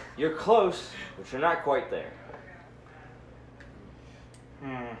it. You're close, but you're not quite there.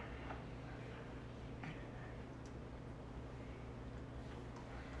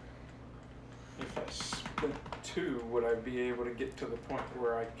 If I spent 2, would I be able to get to the point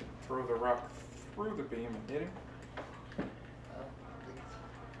where I could throw the rock through the beam and hit him?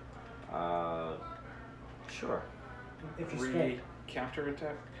 Sure. If you spend,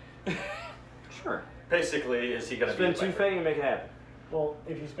 Counterattack? Sure. Basically, is he gonna Spend be 2 like, fate and make it happen. well,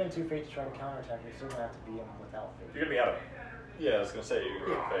 if you spend 2 fate to try to counterattack, you're still gonna have to beat him without fate. You're gonna be out of it. Yeah, I was gonna say you're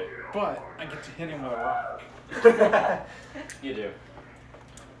gonna fade. But I get to hit him with a rock. You do.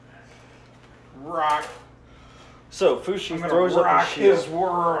 Rock. So I'm Fushi gonna throws up rock his his shield.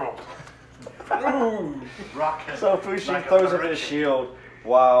 world. Ooh. Rock him So Fushi like a throws up his hurricane. shield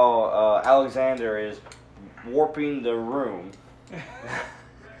while Alexander is warping the room.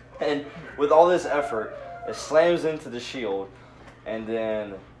 And with all this effort, it slams into the shield, and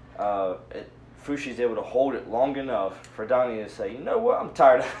then Fushi's able to hold it long enough for Donnie to say, "You know what? I'm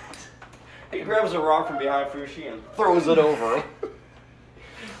tired of it." He grabs a rock from behind Fushi and throws it over him.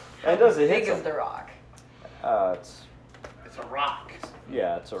 And does it hit Big is him? the rock. It's It's a rock.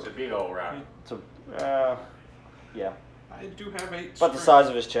 yeah, it's It's a a big old round. yeah, I do have 8 about strength. the size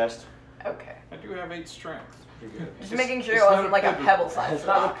of his chest. Okay. I do have 8 strength. Just making sure it's it not wasn't a like a pebble. pebble size It's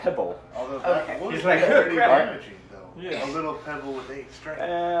not a rock. pebble. Although Okay. that would He's be like, pretty grab it. damaging, though. Yeah. A little pebble with 8 strength.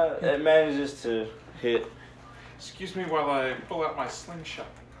 It manages to hit. Excuse me while I pull out my slingshot.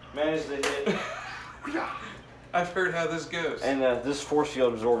 Manages to hit. I've heard how this goes. And this force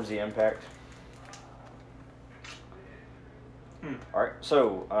field absorbs the impact. Alright,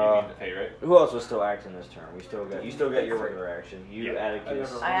 so You mean the fade, right? who else was still acting this turn? You still got your regular action. You, Yeah.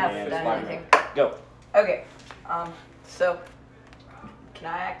 Atticus, I haven't and done Spider-Man. anything. Go. Okay. So can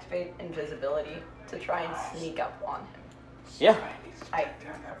I activate invisibility to try and sneak up on him? Yeah. I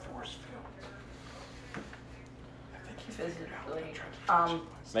Down that force field. I think he's invisibility.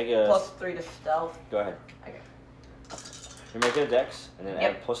 Make a +3 to stealth. Go ahead. Okay. You're making a dex and then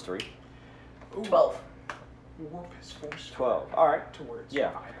Yep. add +3. 12. Warp his force field 12. Alright. to where it's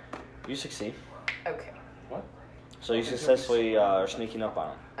Yeah. fine. You succeed. Okay. So you successfully are sneaking up on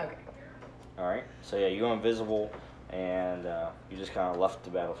him. Okay. Alright. So yeah, you go invisible and you just kind of left the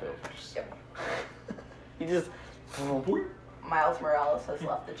battlefield. Yep. He just. Miles Morales has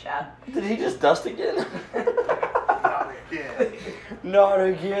left the chat. Did he just dust again? Not again. Not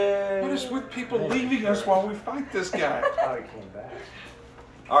again. What is with people leaving us while we fight this guy? Oh, he came back.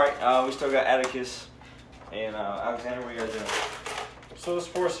 Alright, we still got Atticus and Alexander. What are you guys doing? So this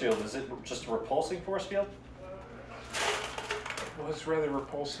force field, is it just a repulsing force field? It was rather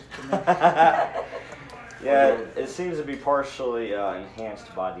repulsive to me. Yeah, it seems to be partially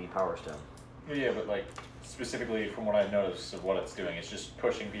enhanced by the Power Stone. Yeah, but like specifically from what I've noticed of what it's doing, it's just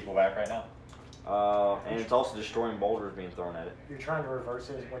pushing people back right now. And it's also destroying boulders being thrown at it. You're trying to reverse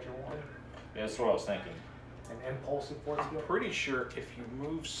it, is what you're wanting? Yeah, that's what I was thinking. An impulsive force I'm field? pretty sure if you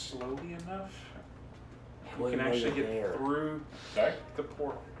move slowly enough, you won't can even know actually you're get there. through Sorry? the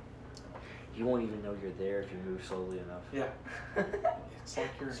portal. You won't even know you're there if you move slowly enough. Yeah. It's like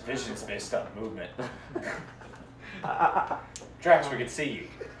you're This vision's invisible. based on movement. Drax, we can see you.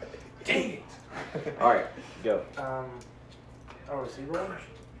 Dang it! Alright, go. Oh, is he rolling?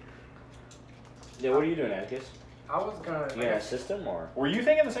 Yeah, what are you doing, Atticus? I was gonna. You gonna assist him or? Were you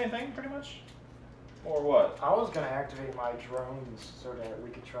thinking the same thing, pretty much? Or what? I was gonna activate my drones so that we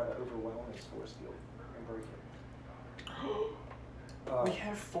could try to overwhelm his force field and break it. We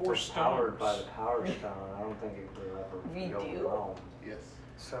have 4 We're stones. powered by the power stone. I don't think it could ever We go do? wrong. Yes.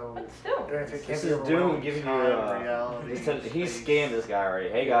 So But still. if it can't This be is Doom overwhelmed, giving you. Reality, He's space, scanned this guy already.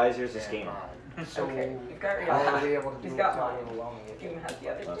 Hey guys, here's the and scan. mind. So Okay, you've got how are we reality. able to do He's it got without mine. overwhelming it? Doom has the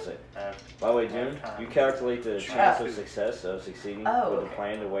other Let's two. see. Uh, By the way, Doom, you calculate the chance of success of succeeding Oh, with okay. the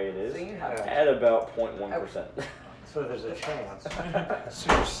plan the way it is So you have at about 0.1%. So there's a chance.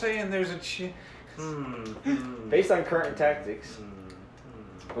 So you're saying there's a chance? Based on current tactics.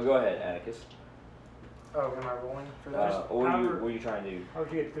 Well, go ahead, Atticus. Oh, am I rolling for that? What are you trying to do?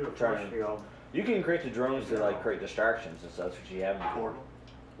 How'd you get through a Trying force to- field? You can create the drones to like create distractions and stuff. That's what you have in the portal.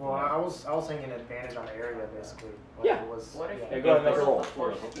 Well, I was thinking advantage on area basically. Like Yeah. It was, What if yeah. you go ahead and make a portal roll. the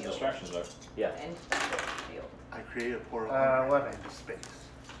force What the field distractions are. Yeah. into the force field? I create a portal 11. into space.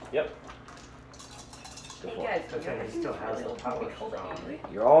 Yep. Go Hey for it. guys, But you then ever he seen still those has really the cute power people that stone. use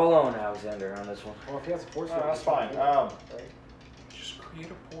it? You're all alone, Alexander, on this one. Well, if he has a force No, field, that's he can't fine. do it, right? Just create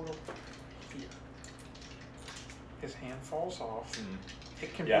a portal here. His hand falls off.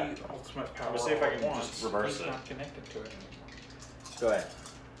 It can Yeah. be ultimate power. I'm gonna see if I all can at once. just reverse He's it. not connected to it. Go ahead.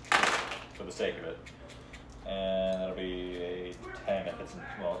 For the sake of it. And that'll be a 10 if it's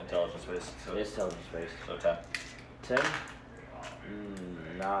intelligence based. So It's intelligence based. So 10. 10?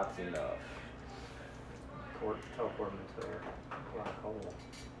 Not enough. Teleport him into a black hole.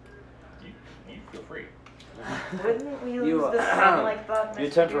 You feel free. Wouldn't we You, lose the sun like that? You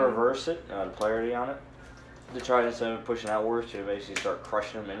attempt to reverse it, the polarity on it, to try instead of pushing outwards to basically start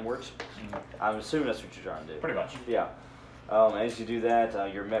crushing them inwards. I'm assuming that's what you're trying to do. Pretty much. Yeah. As you do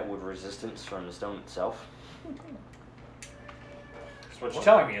that, you're met with resistance from the stone itself. So what you're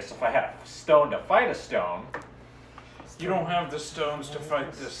telling me is if I had a stone to fight a stone. You don't have the stones to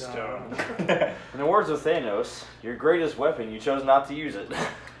fight this stone. In the words of Thanos, your greatest weapon, you chose not to use it.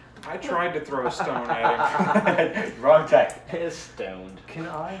 I tried to throw a stone at him. Wrong tech. It's stoned. Can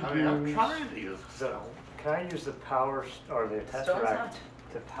I use? I mean, I'm trying to use the, Can I use the power or the Stones tesseract have-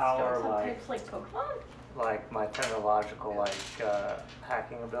 to power Stones have like types like Pokemon? like my technological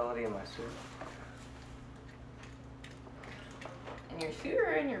hacking ability in my suit? In your suit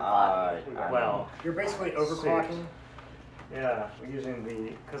or in your body? Well, You're basically overclocking. yeah, we're using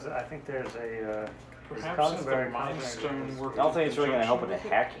the because I think there's a there's a Perhaps if the Cosmere Mind company Stone that's- worked I don't think it's really going to help with the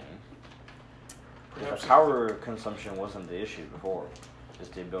Conjunction hacking. Perhaps The if power consumption wasn't the issue before.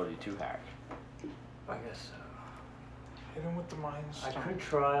 Just the ability to hack. I guess so. Hit him with the Mind I Stone. could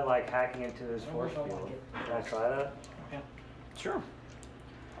try like hacking into his force field. Can I try that? Sure.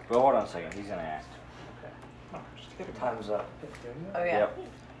 But hold on a second. He's going to act. Okay. No, just hit him. Time's up. Oh yeah. Yep.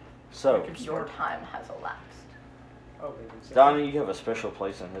 So, Make him Your smart. time has elapsed. Oh, baby. Donnie, you have a special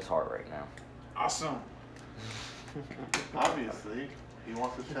place in his heart right now. Awesome. Obviously, he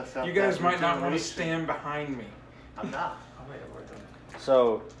wants to test out. You guys that might not want to regeneration. stand behind me. I'm not.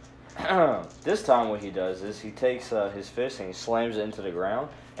 So, this time what he does is he takes his fist and he slams it into the ground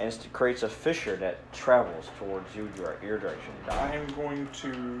and it creates a fissure that travels towards your direction, I Donnie. am going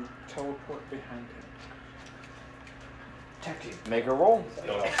to teleport behind him. Make a roll. See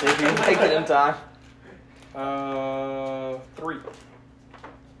if you can make it in time. 3.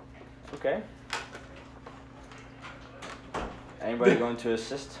 Okay. Anybody going to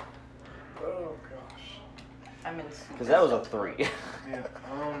assist? Oh gosh. I'm in. Because that was a 3. Yeah.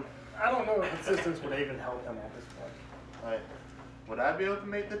 I don't know if assistance would even help him at this point. Like, would I be able to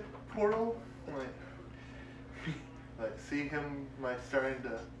make the portal? Like see him like starting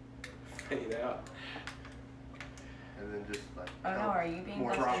to, Fade out. and then just like. Oh no, are you being More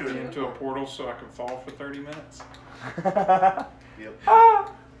busted drop Shoot too? into a portal so I can fall for 30 minutes. Yep.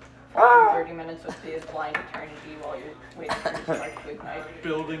 Fall through 30 minutes with the blind eternity while you're waiting for your strike to ignite.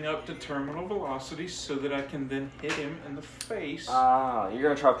 Building up to terminal velocity so that I can then hit him in the face. You're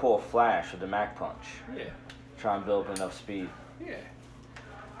going to try to pull a flash with the Mac Punch. Yeah. Try and build up enough speed. Yeah.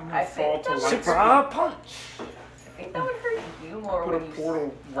 I'm I gonna fall think to that light would- Super Punch! I think that would hurt you more Put a when you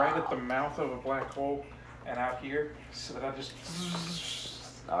portal right at the stop. mouth of a black hole and out here so that I just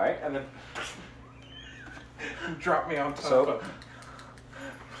Alright. and then drop me on top So- of.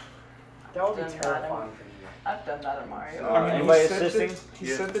 That would be Done that, terrifying for you. I've done that in Mario. Uh, anybody assisting? He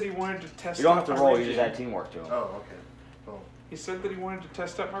Yeah. said that he wanted to test. You don't have out to my roll, you just regen. add teamwork to him. Oh, okay. Boom. He said that he wanted to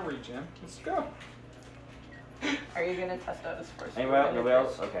test out my regen. Let's go. Are you gonna test out his first? Anybody else? ability Nobody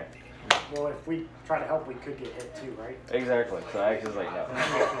else? first? Okay. Well, if we try to help, we could get hit too, right? Exactly. So X is like, no.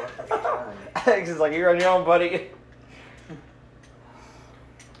 Turn. X is like, you're on your own, buddy.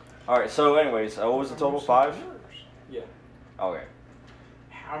 Alright, so anyways, what was the total? 5? Yeah. Okay.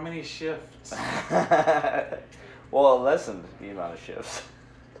 How many shifts? Well, it lessened the amount of shifts.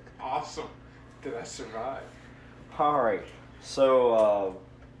 Awesome. Did I survive? Alright, so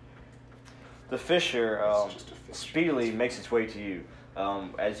the fissure It's just a fish. speedily makes its way to you.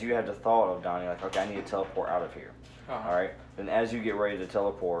 As you have the thought of Donnie, like, okay, I need to teleport out of here. Uh-huh. Alright, then as you get ready to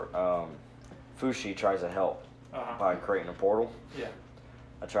teleport, Fushi tries to help Uh-huh. by creating a portal. Yeah.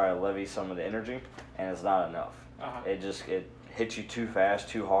 I try to levy some of the energy, and it's not enough. Uh-huh. It hits you too fast,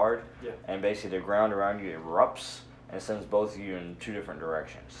 too hard, Yeah. and basically the ground around you erupts and sends both of you in 2 different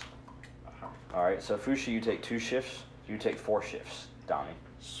directions. Uh-huh. Alright, so Fushi, you take 2 shifts, you take 4 shifts, Donnie.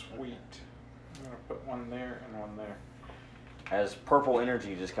 Sweet. I'm gonna put one there and one there. As purple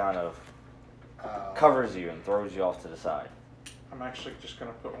energy just kind of Uh, covers you and throws you off to the side. I'm actually just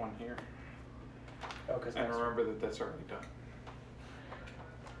gonna put one here Oh, because and remember that that's already done.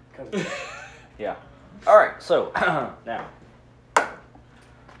 Yeah. All right. So now,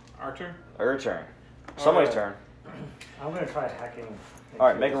 Our turn. your turn. Somebody's All turn. I'm gonna try hacking. All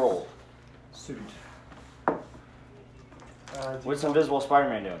right, into make a his roll. Suit. What's Invisible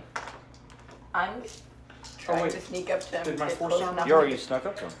Spider-Man doing? I'm trying wait. to sneak up to him. Did my get force close armor enough You to already get- snuck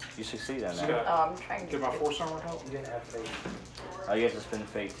up to him. You succeed on Yeah. that. Oh, I'm trying to Did my get- force armor help? You didn't have fate. You have to spend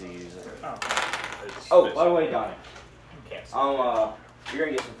fate to use it. Oh. Oh, by the way, Donnie, Can't see. you're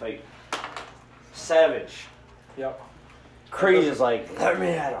gonna get some fate. Savage. Yep. Creed is like, let me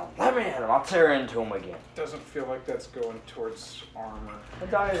at him, let me at him. I'll tear into him again. Doesn't feel like that's going towards armor. And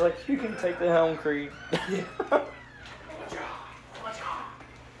Donnie's like, you can take the helm, Creed.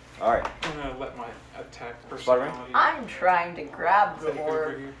 All right. I'm gonna let my attack Spider-Man? personality. I'm trying to grab the take over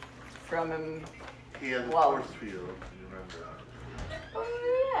orb here. from him. He has a Well- force field, you remember.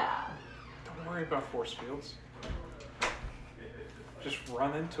 Oh, yeah. Don't worry about force fields. Just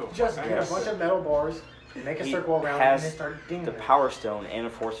run into them. Just get a bunch of metal bars, make a He circle around it, and has then start dinging the it. Power Stone and a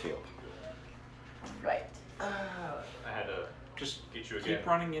Force Field. Right. I had to Just get you again. keep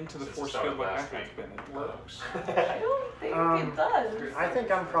running into the Since force it started field like I last have week. been. It works. I don't think it does. I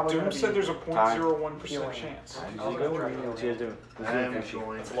think I'm probably Doom going to said be... there's a Time. 0.01% Healing. chance. What's you guys doing? I am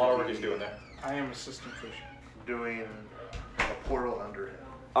going That's a lot of work to he's be doing there. I am assistant fish. doing a portal under him.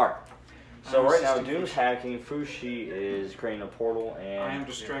 All right. So I'm right now, assisting Doom's Fushi. hacking. Fushi is creating a portal, I am and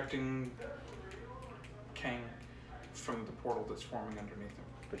distracting Kang from the portal that's forming underneath him.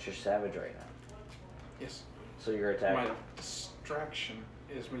 but you're savage right now. Yes. So you're My attacking. distraction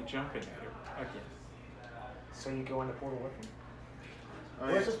is me jumping at him again. So you go in the portal with him. I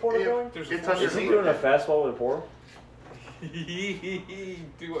mean, Where's this portal it- going? There's a It's force Is he underneath. doing a fastball with a portal?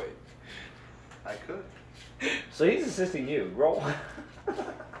 Do it. I could. So he's assisting you. Roll.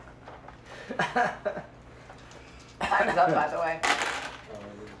 Time's up, by the way.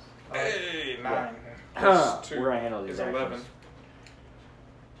 Hey, 9. We're Plus 2 gonna handle these is 11. actions.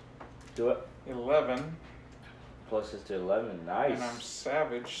 Do it. 11. Plus is to 11. And I'm Nice.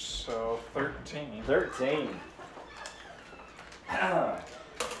 savage, so 13. 13.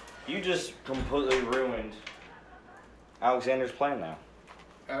 You just completely ruined Alexander's plan now.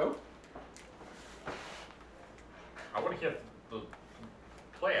 Oh? I want to get the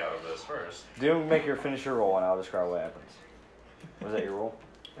play out of this first. Do make your finisher roll, and I'll describe what happens. Was that your roll?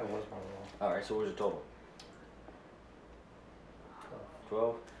 That was my roll. All right. So what was your total?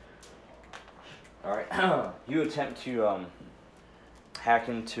 12. All right. You attempt to hack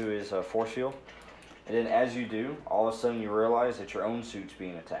into his force field, and then as you do, all of a sudden you realize that your own suit's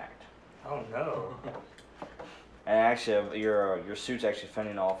being attacked. Oh no. And actually, your suit's actually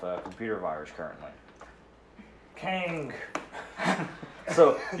fending off a computer virus currently. Kang.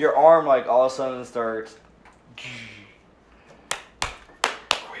 So your arm, like, all of a sudden starts.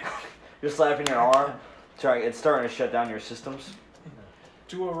 You're slapping your arm. It's starting to shut down your systems.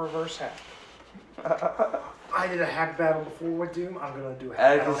 Do a reverse hack. I did a hack battle before with Doom. I'm going to do a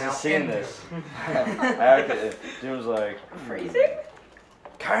hack battle Atticus now. is seeing and this. Atticus, Doom's like, Freezing?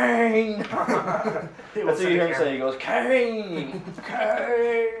 Kang! He That's looks what at you hear the him say. camera. He goes, Kang!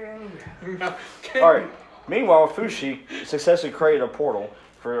 Kang! No, Kang. All right. Meanwhile, Fushi successfully created a portal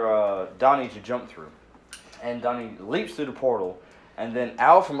for Donnie to jump through. And Donnie leaps through the portal, and then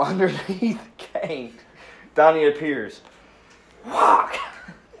out from underneath Kang, Donnie appears. Whack!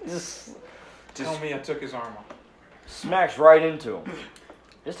 Just Tell me I took his armor. smacks right into him.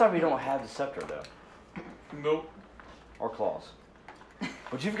 This time you don't have the scepter, though, Nope. or claws.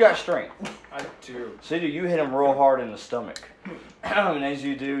 But you've got strength. I do. So you hit him real hard in the stomach. And as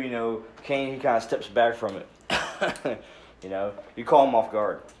you do, Kane, he kind of steps back from it. You call him off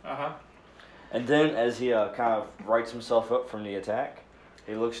guard. Uh-huh. And then as he kind of rights himself up from the attack,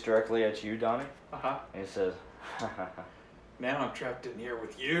 he looks directly at you, Donnie, Uh-huh. and he says, Now I'm trapped in here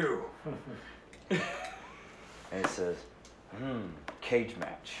with you. and he says, cage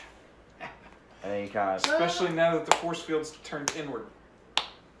match. And then he kind of, Especially now that the force field's turned inward.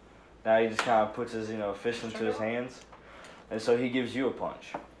 now he just kind of puts his, fist into his hands. And so he gives you a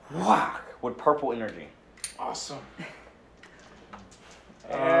punch. Whack! With purple energy. Awesome.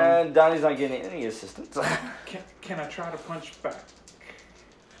 And Donnie's not getting any assistance. Can I try to punch back?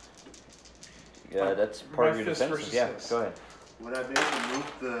 Yeah, that's part of My your fist defense. versus Yeah, his. go ahead. Would I be able to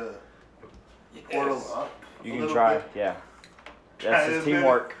move the portal Yes. up? You a can little try, bit? yeah. Try That's it his a bit.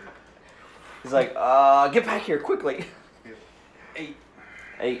 teamwork. He's like, get back here quickly. 8.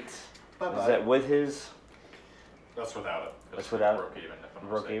 8. Bye-bye. Is that with his That's without it. That's without it? broke even. If I'm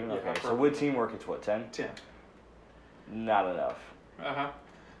broke mistaken. even? Yeah, Okay, I so broke with teamwork it's what, 10? 10. Not enough.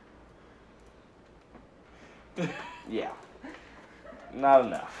 Yeah. Not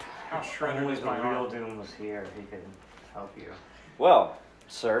enough. How shredded Only is the my real arm? Doom was here. He could help you. Well,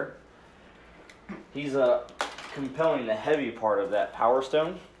 sir, he's compelling the heavy part of that power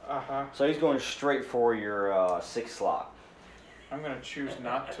stone. So he's going straight for your 6th slot. I'm gonna choose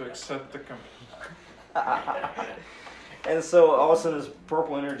not to accept the And so all of a sudden this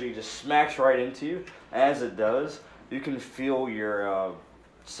purple energy just smacks right into you. As it does, you can feel your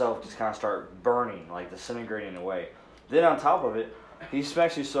self just kind of start burning, like disintegrating away. Then on top of it, he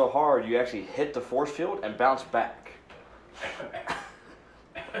smacks you so hard you actually hit the force field and bounce back.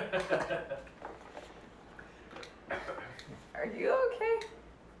 Are you okay?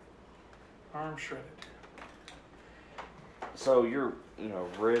 arm shredded. So your,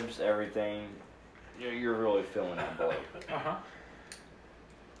 ribs, everything, you're really feeling that blow. And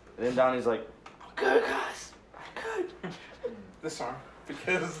then Donnie's like, I'm good, guys. I'm good. This arm.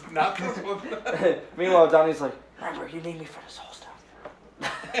 Because not this one. Meanwhile, Donnie's like, remember, you need me for this whole stuff.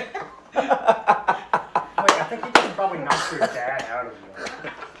 Wait, I think he just probably knocked your dad out of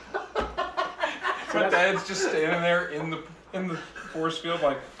you. My dad's just standing there in the force field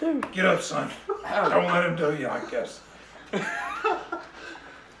like, get up, son. Don't let him do you, I guess.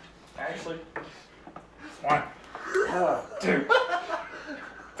 Actually, 1, 2.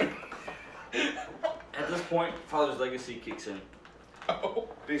 at this point, Father's Legacy kicks in. Oh.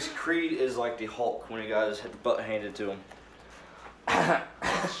 Because Creed is like the Hulk when he got his butt handed to him.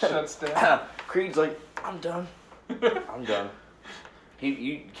 Shuts down. Creed's like, I'm done. I'm done.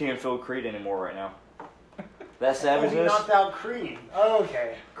 You can't feel Creed anymore right now. That Oh, he savageness. knocked out Creed. Oh,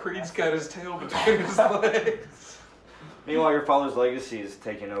 okay. Creed's got his tail between his legs. Meanwhile, your Father's Legacy is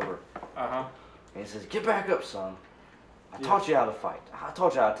taking over. Uh-huh. And he says, get back up, son. I taught you how to fight. I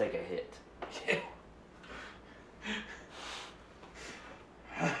taught you how to take a hit.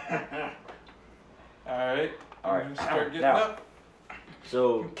 Alright. Alright. Start getting Now, up.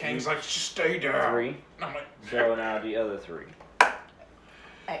 So, Kang's like, just stay down. 3. I'm like, So now the other 3.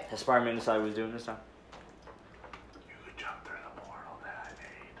 Hey. Has Spider-Man decided what he's doing this time? You could jump through the portal that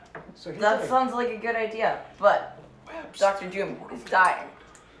I made. So he's That like, sounds like a good idea, but Dr. Doom is dying.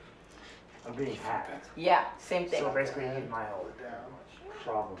 I'm being hacked. Yeah, same thing. so basically you need my help.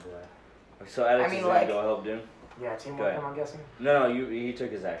 Probably. So Alex I mean, is going like- to go help Doom? Yeah, Go teamwork, ahead. I'm guessing? No, he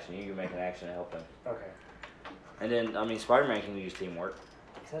took his action. You can make an action to help him. Okay. And then, Spider-Man can use teamwork.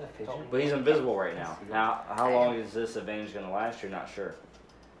 Is that a fidget? But he's invisible right now. Now, how long is this advantage going to last? You're not sure.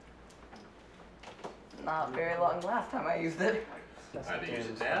 Not very long last time I used it. Either use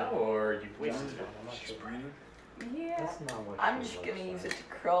it now or you've wasted it. I'm not sure. Yeah. That's not what I'm she just looks gonna use like. it to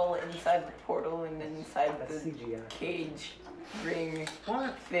crawl inside the portal and inside That's the CGI. cage ring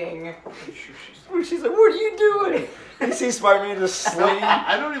thing. She's like, what are you doing? You see Spider-Man just No, sleep.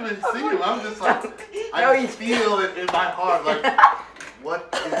 I don't even see him. I'm just like, No, I you- feel it in my heart. Like,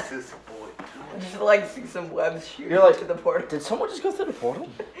 what is this boy doing? Just like see some webs shooting You're like, to the portal. Did someone just go through the portal?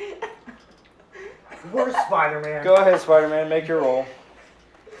 Where's Spider-Man? Go ahead, Spider-Man, make your roll.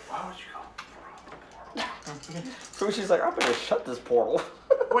 Why would you go through the portal? So she's like, I better shut this portal.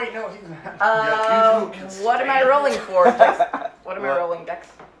 Wait, no, he's Yeah, you can What am I stand. rolling for? Dex? What am I What? rolling, Dex?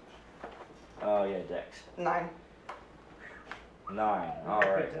 Oh, yeah, Dex. 9. 9.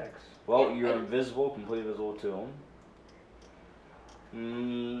 Alright. Well, you're invisible, completely visible to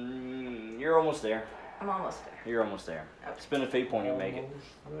him. You're almost there. I'm almost there. You're almost there. Okay. Spin a fate point, you make it.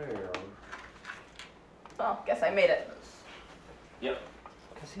 Well, guess I made it. Yep.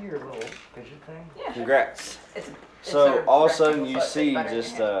 Can I see your little fidget thing? Yeah. Sure. Congrats. It's So a all of a sudden rectangle, you so it see fits better in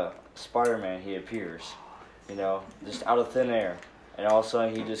just your hand. Spider-Man. He appears, just out of thin air, and all of a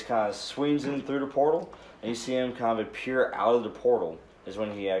sudden he just kind of swings in through the portal, and you see him kind of appear out of the portal. Is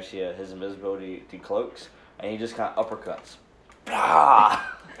when he actually his invisibility decloaks, and he just kind of uppercuts. Blah!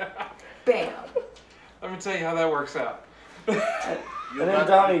 Bam. Let me tell you how that works out. And then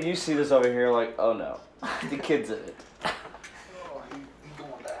Donnie, you see this over here, like, oh no, the kid's in it. Oh, he's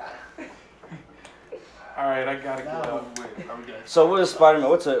going to die. Alright, I gotta get No, up. wait, are we gonna? So what is Spider-Man?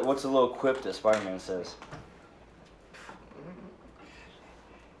 What's a little quip that Spider-Man says?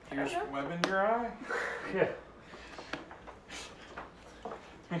 Here's web in your eye. Yeah.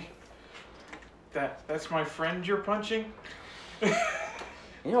 That's my friend you're punching?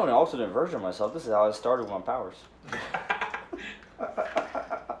 You know, an alternate version of myself. This is how I started with my powers.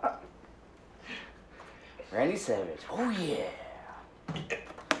 Randy Savage. Oh yeah.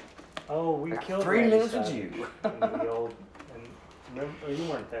 Oh, we Like killed 3 Randy minutes with Savage you. in the old. And remember, well, you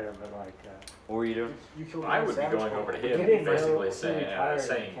weren't there, but like. What were you doing? You killed I Randy would be Savage? going over to You him didn't basically know saying, he retired and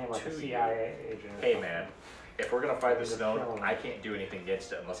saying became like a to you, CIA agent. or hey something. man, if we're gonna fight the stone, I can't do anything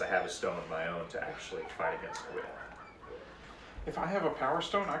against it unless I have a stone of my own to actually fight against it with. If I have a power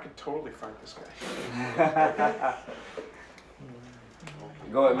stone, I could totally fight this guy.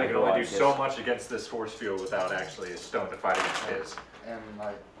 Go ahead and I make can a only roll. do so much against this force field without actually a stone to fight against his. And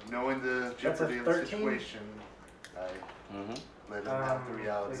like knowing the That's a jeopardy of the 13. situation, I let him have the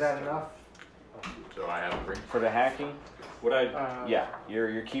reality. Is that stone. enough? So I have a ring. For the hacking, Would I? yeah,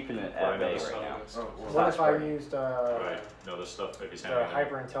 you're keeping it Well, I at know bay this right stuff now. is- Oh, well, What if I spreading. used Would I know this stuff if he's the handling it?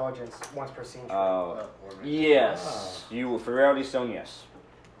 hyper intelligence once per scene? Uh, or maybe- yes, you for reality stone. Yes,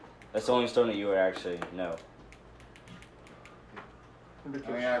 that's the only stone that you would actually know. I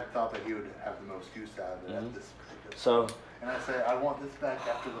mean, I thought that he would have the most use out of it Mhm. at this particular So, And I say, I want this back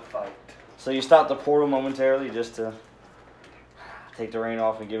after the fight. so you stop the portal momentarily just to take the rain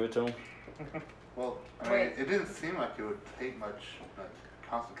off and give it to him. Well, I mean, Wait. it didn't seem like it would take much like,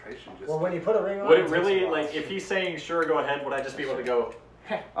 concentration. Just Well, when you put a ring on, Would it takes really a while. like if he's saying sure, go ahead? Would I just be able to go?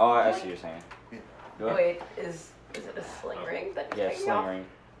 Oh, I see what you're saying. Go ahead. Wait, is it a sling ring that you're Yeah, taking sling off? ring.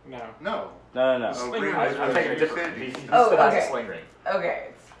 No. no. No, no, no. Oh, Sling ring ring. is I'm what taking a you different. said. He Oh, still has okay. a sling ring. Okay.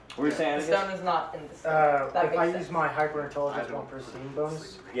 What were you The saying? stone is not in the stone. that If makes I sense. use my hyper I intelligence don't one per scene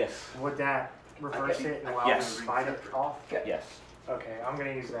bonus, Yes. would that reverse Okay. it and allow Yes. me to fight it off? Yes. Okay, I'm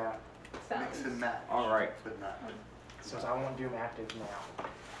gonna use that Mix and match. All right. But not. since I won't Doom active now.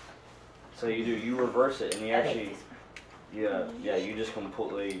 So you do. You reverse it, and you actually. Yeah. You just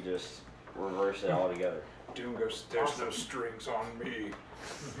completely just reverse it altogether. Doom goes, there's no strings on me.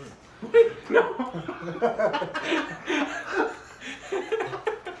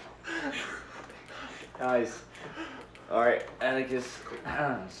 Nice. All right, Atticus.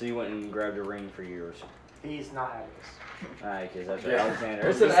 So you went and grabbed a ring for yours. He's not Atticus. Atticus, that's right. Yeah. Alexander.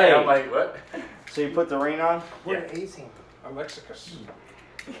 It's It's an the A. same. I'm like, what? So you put the ring on. What Yeah. an ace hand. Alexicus.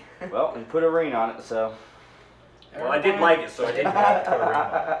 Well, you put a ring on it, so. Well, I did like it, so I did have to put a ring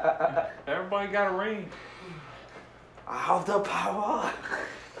on it. Everybody got a ring. I have the power.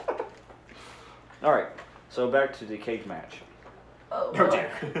 All right. So back to the cage match. Oh, Oh boy.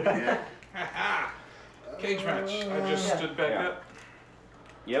 dear. Yeah. Cage match. I just Yeah. stood back Yeah. up.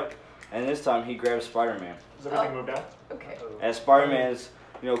 Yep. And this time he grabs Spider-Man. Is everything moved out? Okay. As Spider-Man's,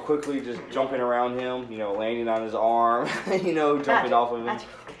 quickly just jumping around him, landing on his arm, jumping Magic, off of him, magic.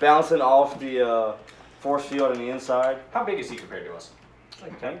 bouncing off the force field on the inside. How big is he compared to us?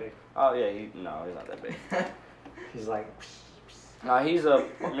 Like that big. Oh yeah, he's not that big. He's like, He's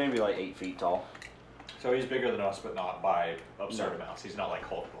maybe like 8 feet tall. So he's bigger than us, but not by absurd No. amounts. He's not like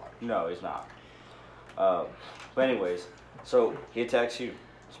Hulk large. No, he's not. But anyways, so he attacks you,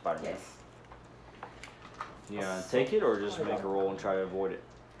 Spider-Man. Yes. You gonna take it or just make a roll and try to avoid it?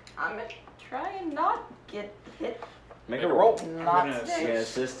 I'm gonna try and not get hit. Make a roll. Not gonna today. Yeah,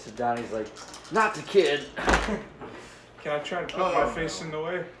 assist to Donnie's like, not the kid. Can I try to put Oh, my face no. in the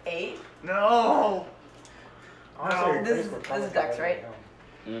way? 8. No. Honestly, your This face is- would this probably is Dex, be right? better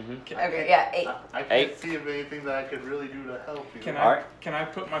Mm-hmm. Okay, yeah, 8. I can't 8. see of anything that I could really do to help you. Can Alright. can I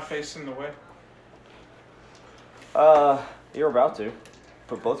put my face in the way? You're about to.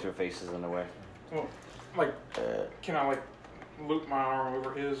 Put both your faces in the way. Well, like, Uh, can I like loop my arm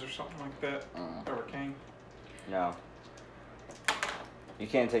over his or something like that? Over King? no. You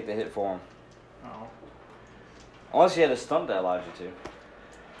can't take the hit for him. Oh. Unless you had a stunt that allowed you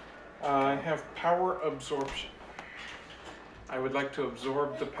to. I have power absorption. I would like to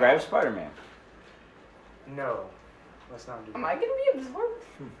absorb the power. Grab Spider-Man. No, let's not do Am that. I gonna be absorbed?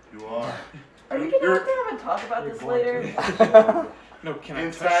 You are. Are we You're- gonna have to talk about you're this going later? No, can I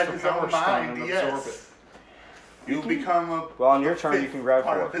Inside touch the his power own stone mind, and absorb it? yes. You become a. Well, on your turn, you fifth can grab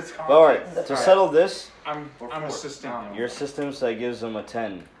part for of it. his Well, all right, conscience. to Alright. settle this, I'm Or I'm four. assisting him. your system so that gives him a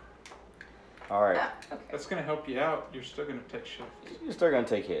 10. All right. Ah, okay. That's gonna help you out. You're still gonna take shit. You're still going to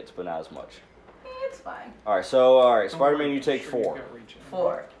take hits, but not as much. It's fine. All right, so, Don't Spider-Man, worry, you I'm take sure 4. got reach in.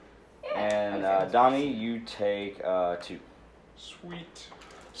 4. Yeah, And okay. Donnie, you take 2. Sweet.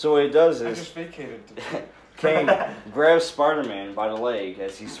 So what it does I is, just vacated. Kane grabs Spider-Man by the leg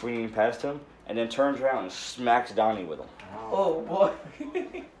as he's swinging past him, and then turns around and smacks Donnie with him. Oh boy.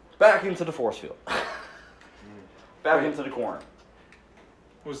 Back into the force field. Back Wait. into the corner.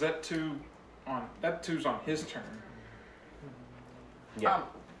 Was that 2 on? That 2's on his turn. Yeah.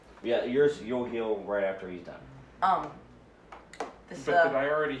 Yeah, yours, you'll heal right after he's done. This But did I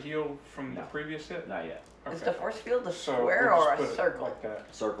already heal from the No. previous hit? Not yet. is Okay. the force field a So square we'll or just a put it circle? Like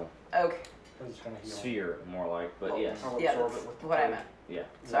that. Circle. Okay. He's gonna heal. Sphere, more like, but Well, yes. I'll Yeah, absorb that's it with the what I two. meant. Yeah.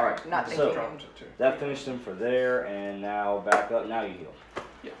 Sorry, Alright, not so- thinking. Drops it too. That finished him for there, and now back up. Now you heal.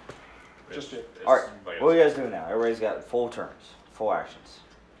 Just it. Alright, what are you guys doing now? Everybody's got full turns, full actions.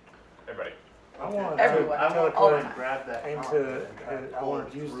 Everybody. I want Everyone. I want All to the time. grab that. And arm to- and try and to I pull wanna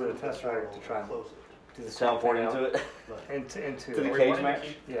it use the through Tesseract portal to try and close it. do the same Teleport thing into it. into To the Are we cage wanting to match?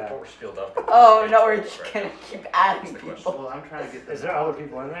 keep Yeah. the force field up? Oh no, we're Right. just gonna keep adding That's the people. Well, I'm trying to get. Is them there out other of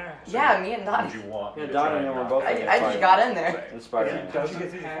people there. in there? Yeah, me and Would Donnie. you want me Yeah, to Donnie try and and we're knock both it in I there. just got in there. In If Spider-Man. he How'd you doesn't get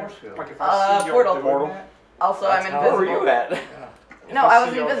through the have- force field? Like if I see y'all Portal. doing Portal. that, Also, That's I'm how- Where were invisible. you at? Yeah. if No, I I was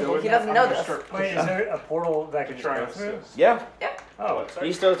see y'all invisible. doing He that, doesn't I'm know gonna this. start Wait, is pushing there a portal that can to just try go and through? assist. Yeah. Oh, What, sorry?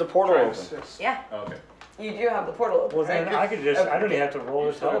 He still has the portal Try and open. assist. Yeah, Oh, okay. you do have the portal open. well then right? I could just, I don't even have to roll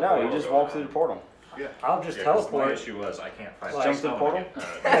this No, teleport. you just walk through the portal. Yeah. I'll just Yeah, 'cause my teleport issue was I can't find Like- Jump through the portal?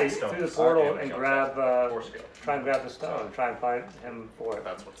 yeah, through the portal and grab, force field. try and grab the stone and try and find him for it.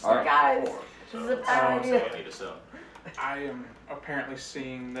 That's what's All right. Guys, for. this is a So bad it's idea. I need a stone. I am apparently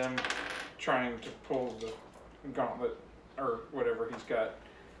seeing them trying to pull the gauntlet or whatever he's got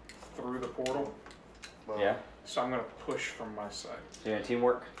through the portal. Well, Yeah. So I'm gonna push from my side. So you're gonna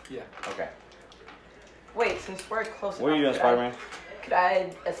teamwork? Yeah. Okay. Wait, since we're close What are you doing, enough, Spider-Man? could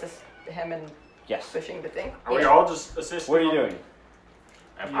I assist him in Yes. pushing the thing? Are we all just assisting? What are you doing?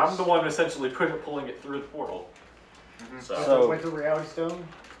 I'm the one essentially pulling it through the portal. So- With the reality stone.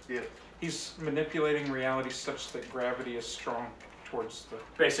 Yeah. He's manipulating reality such that gravity is strong towards the.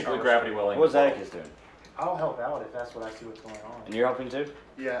 basically gravity welling. What's Atticus doing? I'll help out if that's what I see what's going on. And you're helping too?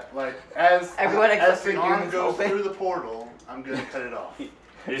 Yeah. Like as Everyone except as for the Doom arm is goes helping. through the portal, I'm gonna cut it off.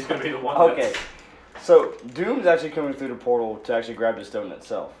 He's gonna be the one. Okay. So Doom's actually coming through the portal to actually grab the stone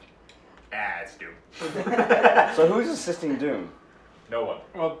itself. It's Doom. So who's assisting Doom? No one.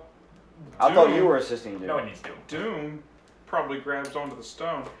 Well, I thought you Doom- were assisting Doom. No one needs Doom. Doom probably grabs onto the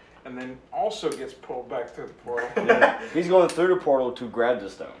stone and then also gets pulled back through the portal. Yeah. He's going through the portal to grab the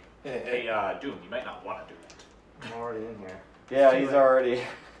stone. Hey, Doom, you might not want to do that. I'm already in here. Yeah, he's already.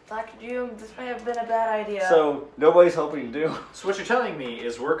 Dr. Doom, this may have been a bad idea. So nobody's helping Doom. So what you're telling me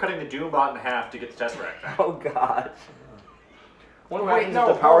is we're cutting the Doom bot in half to get the Tesseract back. Oh God. What Wait, happens no,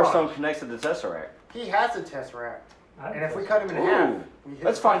 if the Power hold on. Stone connects to the Tesseract? He has a Tesseract, I have and if we this. cut him in half, Ooh. we hit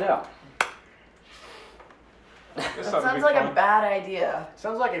Let's the- find out. This that ought to sounds be like fun. a bad idea.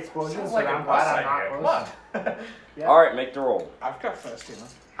 Sounds like explosions, Sounds but like I'm a glad bus I'm not idea. close. Come on. Yeah. All right, make the roll. I've got fast healing.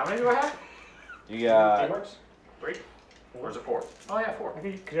 How many do I have? You got. Teamworks? 3? Or is it 4? Oh yeah, 4.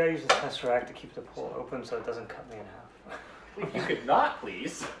 Could I use the Tesseract to keep the portal open so it doesn't cut me in half? If you could not,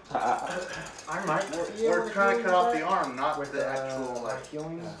 please. I might. be able We're trying to cut off the arm, not with the actual like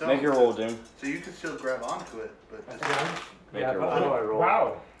healing. stone. Make your roll, Doom. So you can still grab onto it, but just Make Yeah, your but how do roll. I roll?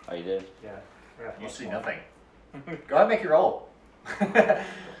 Wow. Oh, you did. Yeah. I got You plus see one. nothing. Go ahead and make your roll.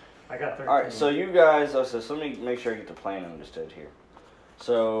 I got 13. All right, so you guys. Oh, so let me make sure I get the plan understood here.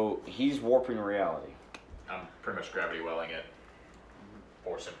 So he's warping reality I'm pretty much gravity welling it.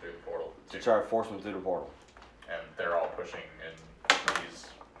 Force him through the portal. to try to force him through the portal And they're all pushing and he's...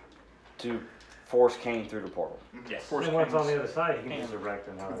 to force Kane through the portal. Yes. Force And once on the Kane's- other side, he can just erect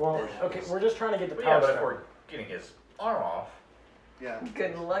and have it. Well, okay, we're just trying to get the But power yeah, but if stone. we're getting his arm off... yeah.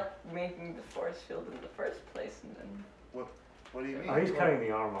 Good luck making the force field in the first place, and then. What do you mean? Oh, he's cutting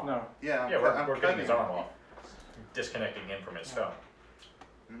the arm off. No, Yeah, Yeah, I'm we're getting cutting his it. arm off. Disconnecting him from his stone.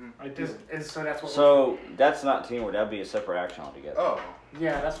 Mhm. I did. So that's what. So that's not teamwork. That'd be a separate action altogether. Oh,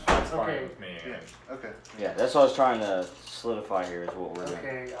 Yeah, that's Fine okay. with me. yeah. Okay. Yeah, that's what I was trying to solidify here. Is what we're doing.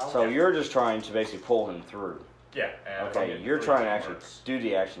 Okay. So you're just trying to basically pull him through. Yeah. And if I'm Okay, getting you're three trying to actually teamworks- do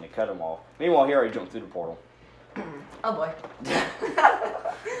the action to cut him off. Meanwhile, he already jumped through the portal. Oh boy.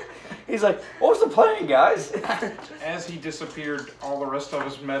 He's like, "What was the plan, guys?" As he disappeared, all the rest of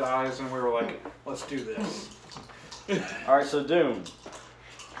us met eyes and we were like, let's do this. All right, so Doom.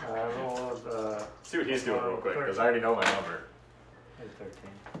 Roll of See what he's doing real quick, because I already know my number. 13.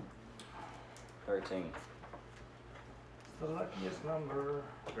 13. It's the luckiest number.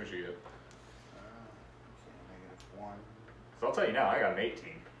 Where'd you get? -1. So I'll tell you now, I got an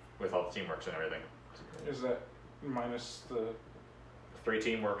 18 with all the teamworks and everything. Is that minus the. 3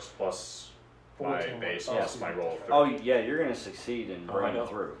 teamworks plus 4 my teamworks. base Yeah. plus my roll. Oh yeah, you're gonna succeed in Oh, I breaking know.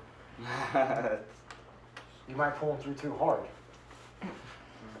 through. You might pull him through too hard.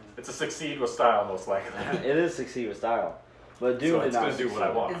 It's a succeed with style, most likely. It is succeed with style, but Doom So did it's not gonna do what I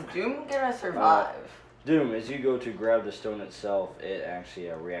succeed. want. Is Doom gonna survive? Doom, as you go to grab the stone itself, it actually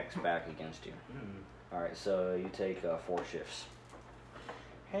reacts back against you. Mm. All right, so you take 4 shifts.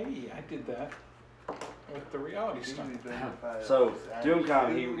 Hey, I did that with the reality stone. So Doom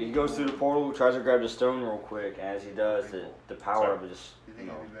kind of he goes through the portal, tries to grab the stone real quick. As he does, the power of it just You think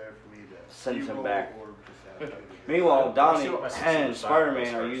it'd be better for me to sends him roll back. or just have you do it? Meanwhile, Let's Donnie see what my succeed and with style Spider-Man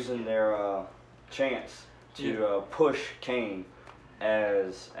is are first. using their chance to push Kane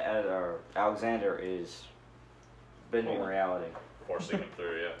as Alexander is bending reality, Forcing him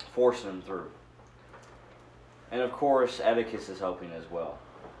through, yeah. forcing him through. And of course, Atticus is helping as well,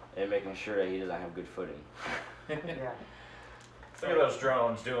 and making sure that he doesn't have good footing. Yeah. Look at those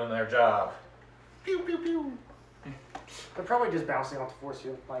drones doing their job. Pew pew pew. They're probably just bouncing off the force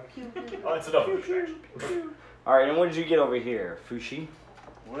field, like pew pew. Oh, it's enough. All right, and what did you get over here, Fushi?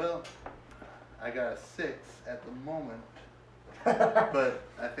 Well, I got a 6 at the moment, but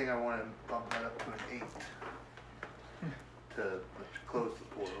I think I want to bump that up to an 8 to close the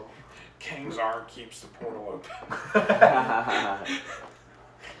portal. Kang's arm keeps the portal open.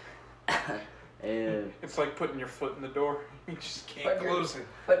 And It's like putting your foot in the door. You just can't Putting your- close it.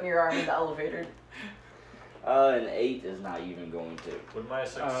 Putting your arm in the elevator. an 8 is not even going to. Would my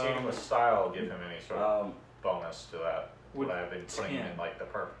succeeding with style give him any sort of bonus to that? Would Would I have been putting him 10. in like the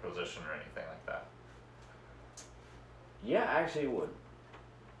perfect position or anything like that? Yeah, actually it would.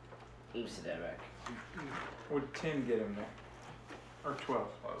 Let me see that back. Would 10 get him there? Or 12?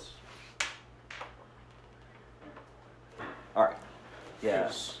 Close. All right. Yeah.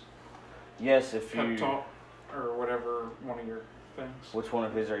 His Yes, if pep you. talk or whatever one of your things. Which one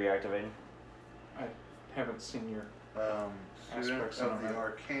of his are you activating? I haven't seen your. Student Aspects of on the that.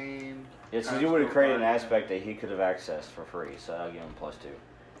 arcane. Yeah, so you would have created an aspect that he could have accessed for free, so I'll give him +2.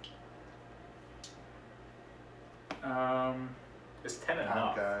 Is 10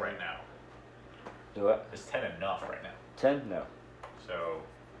 enough Okay. right now? Do it. Is 10 enough right now? 10? No. So,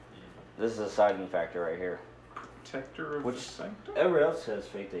 This is a siding factor right here. Protector of Which- the Sanctum? Everybody else has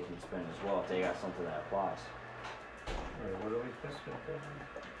fate they can spend as well if they got something that applies. Wait, what are we supposed to be doing?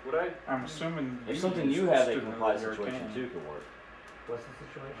 would I? I'm assuming. If something you have that student can of apply the situation arcane. too could work. What's the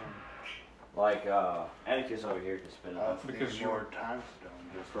situation? Like, Atticus over here can spin I'll up Because need more time stone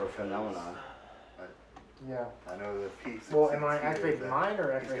just for a phenomenon. Yeah. I know the piece. Well, am I activating mine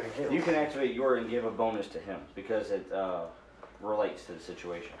or activating his? You can activate your and give a bonus to him because it relates to the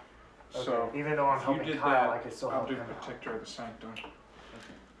situation. Okay. So, Even though I'm if you helping did Kyle, that, I could still I'll help do him out. Protector of the Sanctum.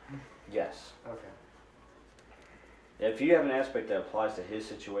 Yes. Okay. If you have an aspect that applies to his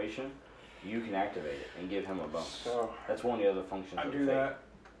situation, you can activate it and give him a bonus. So, That's one of the other functions I of do fate. that.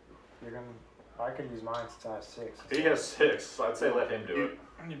 You're gonna. I could use mine since I have 6. He has 6, so I'd say let him do it.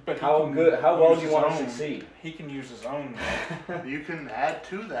 But he How can good? How well use do you his want to own- succeed? He can use his own. You can add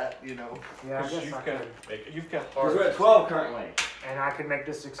to that, you know. Yeah, I Because guess you've I got, could. Make it. you've got Because we're at 12 currently. And I could make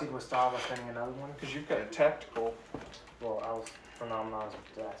this succeed with style by spending another one. Because you've got tactical. Well, I was phenomenons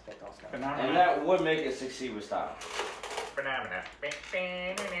with the aspect also. And And that would make it succeed with style. Phenomena.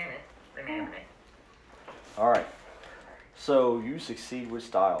 Alright. So you succeed with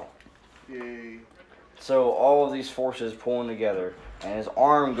style. Yay. So all of these forces pulling together, and his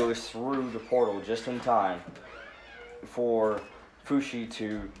arm goes through the portal just in time for Fushi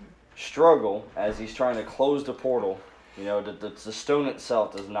to struggle as he's trying to close the portal. You know, the stone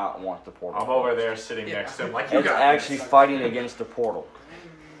itself does not want the portal. I'm over there sitting next to him like, you It's got actually this. fighting against the portal.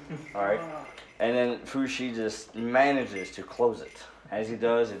 Alright? And then Fushi just manages to close it. As he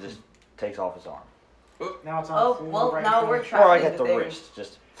does, it just takes off his arm. Now it's on Oh, full well, right now hand. we're Or tracking like at the thing. wrist.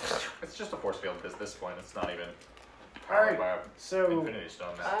 Just It's just a force field at this point. It's not even Alright, powered by so Infinity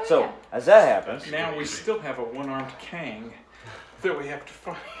Stone now. Oh, so yeah. as that happens, Now we still have a one-armed Kang that we have to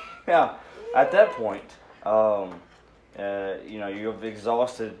fight. yeah, at that point, you know, you've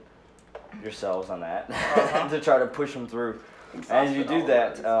exhausted yourselves on that to try to push him through. As you do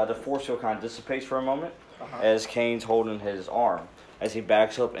that, the force field kind of dissipates for a moment as Kane's holding his arm as he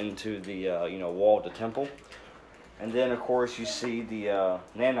backs up into the you know, wall of the temple. And then, of course, you see the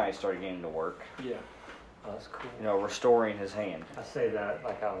nanites start getting to work, Yeah. Oh, that's cool. you know, restoring his hand. I say that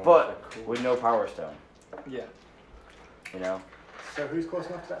like I want But cool. with no power stone, Yeah. you know. so who's close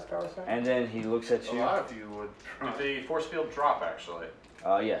enough to that power stone? And then he looks at A you. lot of you would. Did the force field drop actually?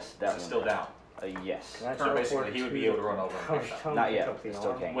 Yes, that Is it one. still down? Yes. Can I So basically teleport he would to be able to run over and power take that. stone, Not pick yet. up the It's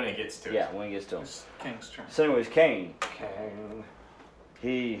still arm? Kane. When it gets to Yeah, when he gets to him. It's Kang's turn. So anyways, Kane, Kang.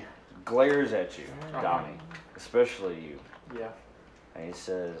 he glares at you, Uh-huh. Donnie, especially you, Yeah. and he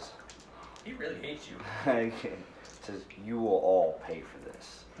says, He really hates you. says, you will all pay for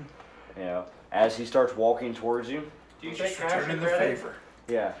this. You know, as he starts walking towards you, Do you Just take cash returning or the credit? favor.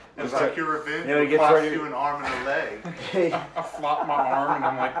 yeah. It's he like your revenge. You know, he will gets cost ready- you an arm and a leg. I flop my arm and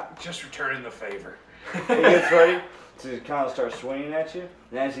I'm like, just returning the favor. he gets ready to kind of start swinging at you,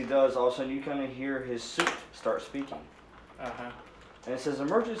 and as he does, all of a sudden you kind of hear his suit start speaking. Uh-huh. And it says,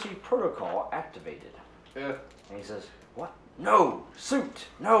 emergency protocol activated. Yeah. And he says, what? No, suit,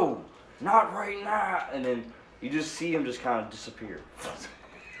 no, not right now. And then you just see him just kind of disappear.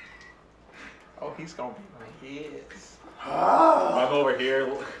 Oh, he's gonna be pissed. I'm over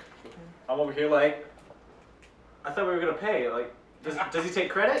here. I'm over here like. I thought we were gonna pay. Like, does he take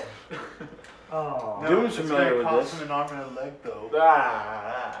credit? Oh. No, Doom's it's familiar gonna with cost this. him an arm and a leg, though.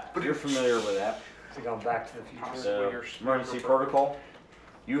 But you're familiar with that. So going Back to the Future. Possibly So, your emergency sniper protocol.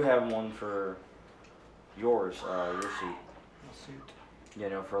 You have one for your suit. You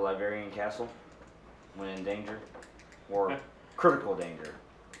know, for Laverian Castle, when in danger, or critical danger.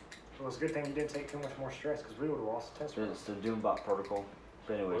 Well, it's a good thing you didn't take too much more stress because we would have lost the test. It's the Doombot protocol.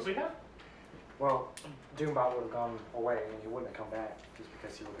 But What anyways, do we have? Well, Doombot would have gone away and he wouldn't have come back just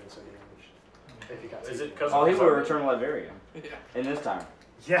because he would have been so damaged. If he got Is taken. it because oh, he would have returned Laverian. Yeah. In this time.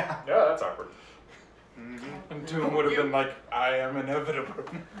 Yeah. Yeah, that's awkward. And Doom would have been like, I am inevitable.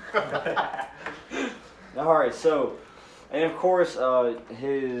 All right, so, and of course,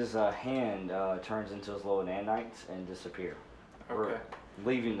 his hand turns into his little nanites and disappear, Okay.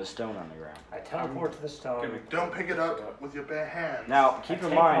 leaving the stone on the ground. I teleport to the stone. Don't pick it up with your bare hands. Now, I keep in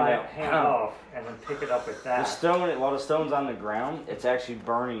take mind my that hand off and then pick it up with the that. stone, while the stone's on the ground, it's actually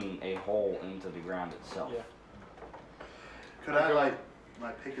burning a hole into the ground itself. Yeah. Could I like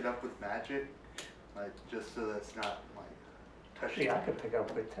pick it up with magic, like just so that's not like touching? Actually, I could pick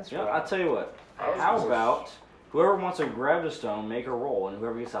up with Tesseract. Yeah, I'll tell you what. I was How gonna- about whoever wants to grab the stone, make a roll, and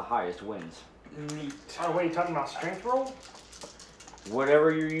whoever gets the highest wins. Neat. Oh, wait, you talking about strength roll? Whatever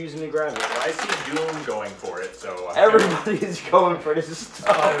you're using to grab it. Well, I see Doom going for it, so Everybody is going for this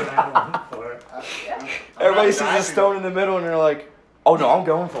stone. Spider-Man went for it. Yeah. Everybody sees a stone in the middle and they're like, oh no, I'm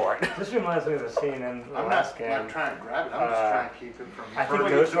going for it. This reminds me of the scene in the I'm last not game. trying to grab it. I'm just trying to keep it from. I think from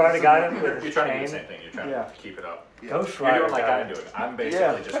Ghost Rider got him with You're his trying to do chain. the same thing. You're trying Yeah. to keep it up. Yeah. Ghost You're Rider doing like got I'm him. doing. I'm basically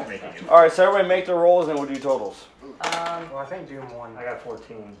Yeah. just making it. All right, so everybody make the rolls and we'll do totals. Well, I think Doom won. I got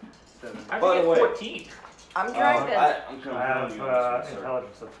 14. I By the way- 14. I'm trying to. I'm I have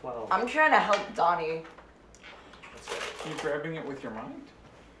intelligence of 12. I'm trying to help Donnie. You grabbing it with your mind?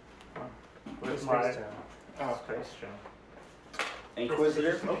 With Space my Town. Oh, space gem.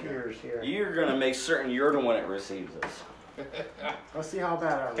 Inquisitor, Yours here. you're gonna make certain you're the one that receives this. Let's see how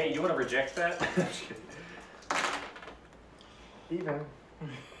bad I roll. Hey, you want to reject that? Even.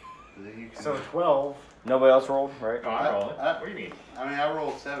 Then you can- So 12. Nobody else rolled, right? No, I'm rolling. What do you mean? I mean, I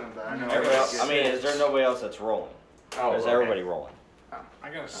rolled 7, but I know. Everybody else, I I mean, is there nobody else that's rolling? Oh, Is okay. everybody rolling? I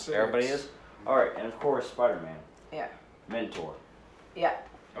got a 6. Everybody is? Alright, and of course, Spider-Man. Yeah. Mentor. Yeah.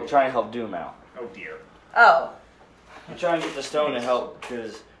 You're trying to help Doom out. Oh dear. Oh, You're trying to get the stone to help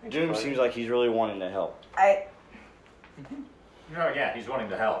because Doom buddy. seems like he's really wanting to help. I. No, yeah, he's wanting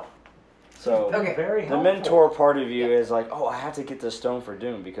to help. So, Okay. Very the helpful. mentor part of you is like, oh, I have to get this stone for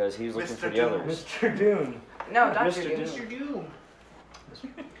Doom because he's looking for Mr. the Doom. others. Mr. Doom. No, Dr. Mr. Doom. Doom.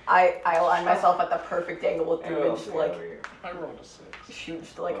 Doom. I align myself at the perfect angle with Doom and just like I rolled a 6.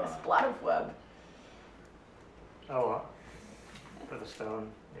 shoots like a splat of web. Oh, for the stone.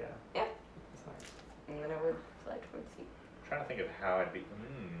 Yeah. Yeah. That's nice. And then it would fly towards you. I'm trying to think of how I'd be.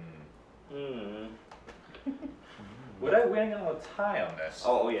 Hmm. Would I win on a tie on this?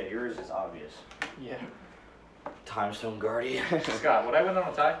 Oh, yeah, yours is obvious. Yeah. Time Stone Guardian. Scott, would I win on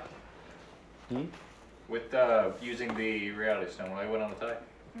a tie? Hmm? With using the reality stone, would I win on a tie?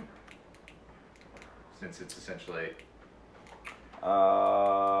 Since it's essentially.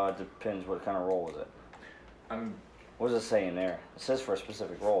 Depends what kind of roll is it. I'm. What does it say in there? It says for a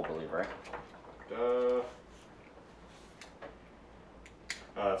specific roll, I believe, right?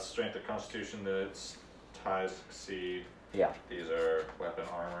 Strength or constitution, that's ties succeed. Yeah. These are weapon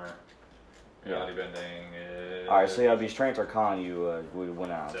armor. Yeah. Reality bending is. Alright, so yeah, it'd be strength or con, you would win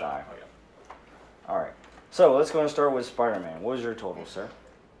out on a So, tie. okay. Alright. So let's go and start with Spider-Man. What is your total, sir?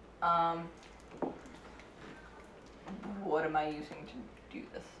 What am I using to do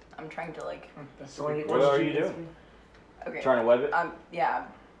this? I'm trying to like. That's So when you- What what are did you do? doing? Okay. Trying to web it? Yeah,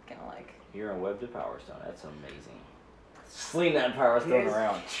 I'm gonna like. You're in Web to Power Stone. That's amazing. Sling that Power Stone Yes.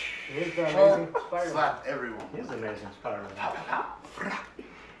 around. Here's the Well, amazing Spider-Man. Slap everyone. He's amazing Spider-Man.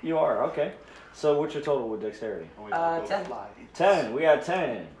 You are, okay. So what's your total with dexterity? Oh, wait, I'll go 10. fly. 10. We got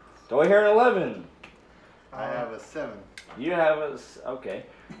 10. Do I hear an 11? I have a 7. You have a... Okay.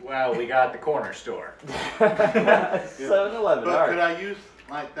 Well, we got the corner store. 7, 11. But All could right. I use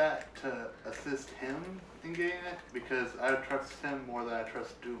like that to assist him in getting it? Because I trust him more than I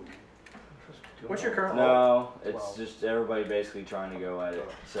trust Doom. What's your current roll? No, it's 12. just everybody basically trying to go at it.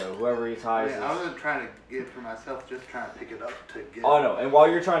 So whoever gets I, highest mean, I is... wasn't trying to get it for myself, just trying to pick it up to get Oh it. no, and while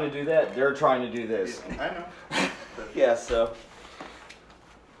you're trying to do that, they're trying to do this. Yeah, I know. But Yeah, so...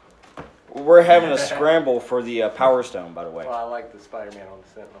 We're having a scramble for the Power Stone, by the way. Well, I like the Spider-Man on the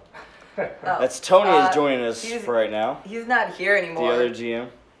Sentinel. Oh, That's Tony is joining us he's- for right now. He's not here The anymore. other GM.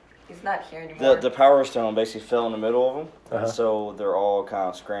 He's not here anymore. The Power Stone basically fell in the middle of them, Uh-huh. so they're all kind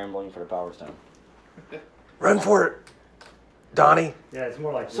of scrambling for the Power Stone. Run for it! Donnie? Yeah, it's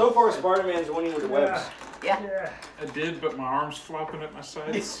more like So this. far, Spider-Man's winning with the webs. Yeah. Yeah. I did, but my arm's flopping at my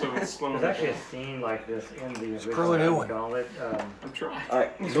sides, so it's slowing There's me actually down. a scene like this in the Screw a new original one. Gauntlet. I'm trying. All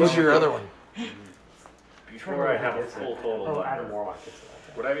right. Who's your other one? Before I have a full total Oh, Adam number, Warlock gets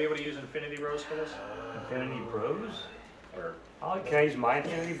it. would I be able to use Infinity Bros for this? Infinity Bros? Or Can I use my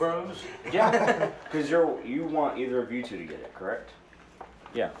Infinity Bros? Yeah, because you want either of you two to get it, correct?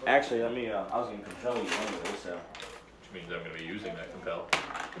 Yeah. Actually, let me. I was gonna compel you anyway, so. which means I'm going to be using that compel.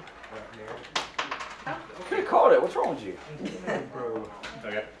 Okay, called it. What's wrong with you? Infinity Bro.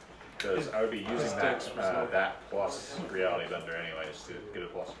 Okay. Because I would be using His that dex was low. that plus Reality Bender anyways to get a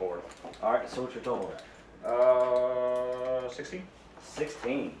 +4. All right. So what's your total? 16.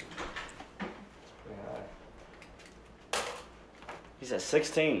 16. Yeah. He said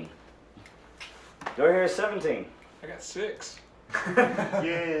 16. Go here, 17. I got 6.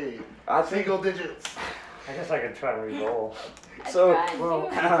 Yay! I think. Single digits. I guess I could try to re-roll. So. Well,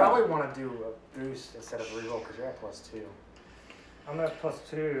 you probably want to do a boost instead of reroll because you're at +2. I'm at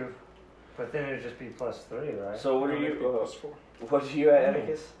 +2, but then it'd just be +3, right? So what are Maybe you? +4. What are you at,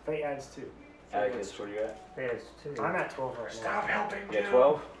 Atticus? Fate adds 2. Atticus, what are you at? Yeah, it's 2. I'm at 12 right now. helping Yeah,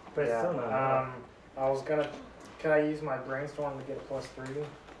 12. But it's Yeah. still not enough. I was gonna. Can I use my brainstorm to get a +3?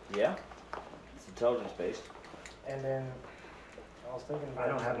 Yeah. It's intelligence based. And then I was thinking about I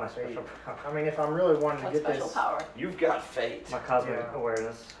don't have my using special Fate. power. I mean, if I'm really wanting What to get special this, power? You've got fate. My cosmic Yeah.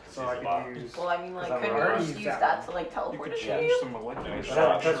 awareness. so I could use. Well, I mean, like, Because I'm couldn't you already just use used that to, like, You teleport could it to change you? the molecular That's what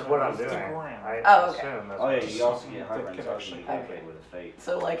I'm structure doing. of the ground. I Oh, okay. assume that's Oh yeah, what you also get That hyper could intelligence actually activated with a fate.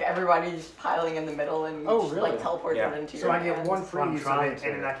 So, like, everybody just piling in the middle and Oh, just, really? like, teleport Yeah. it into your So I get hands. one free I'm use of trying it, to.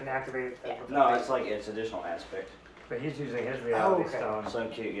 and then I can activate it. Yeah. No, it's like it's additional aspect. But he's using his reality okay. stone. So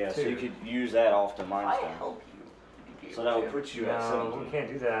yeah, so you Two. could use that off the mind I stone. help you. You So that would do. put you at No, we 17. can't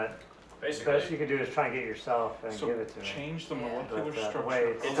do that. The Basically, best you could do is try and get yourself and So give it to me. change the Yeah. molecular But, structure. wait, of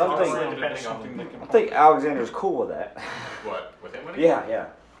it's the something- ground depending into on- something that can I think Alexander's cool with that. what? With him winning? Yeah, yeah.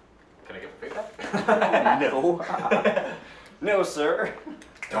 Can I get the fate back? No. No, sir.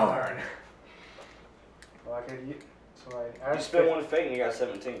 Darn. Well, I could. So I You spend one fate and you got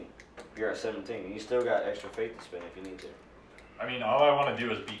 17. You're at 17. And you still got extra fate to spend if you need to. I mean, all I want to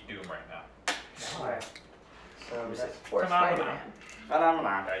do is beat Doom right now. Alright. So Let me see. that's Or Phenomenon. Spider-Man.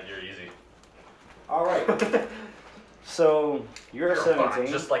 Phenomenon. You're easy. All right. So you're at You're fine,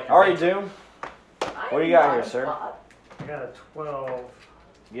 17. just like All right, your Doom. I'm What do you got not here, a sir? bot. I got a 12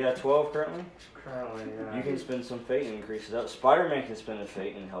 You got 12 currently. currently. You can spend some fate and increase it up. Spider-Man can spend a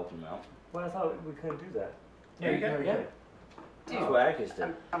fate and help him out. Well, I thought we couldn't do that. Yeah, you can. Yeah. Dude, That's what Atticus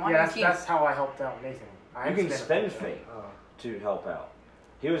did. I'm on yeah. your That's, team. that's how I helped out Nathan. I You can spend fate Oh. to help out.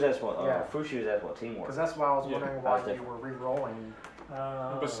 He was at what? Yeah. Fushi was at what? Teamwork. Because that's why I was Yeah. wondering why That's you different. were re-rolling.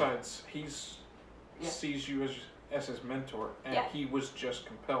 Besides, he's Yeah. sees you as his mentor, and Yeah. he was just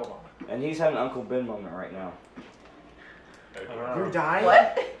compelled on it. And he's having Uncle Ben moment right now. You died?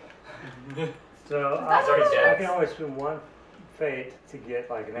 What? So That's I, already I dead. can always spend one fate to get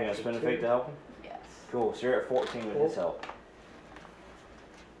like an You gonna extra spend a 2. fate to help him? Yes. Cool. So you're at 14 with his help.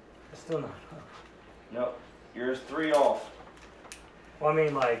 It's still not enough. No, you're 3 off. Well, I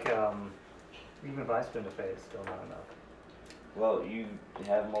mean, like, even if I spend a fate, it's still not enough. Well, you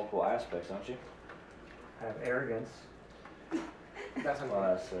have multiple aspects, don't you? I have arrogance. That's Well,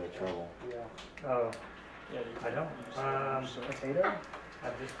 that's trouble. Yeah. Oh, Yeah, you I don't. so- Potato?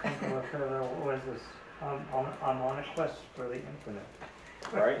 I've just come to look at what is this? I'm on a quest for the infinite.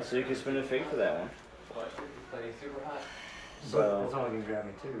 All right, so you can spend a fate for that one. But So it's only gonna grab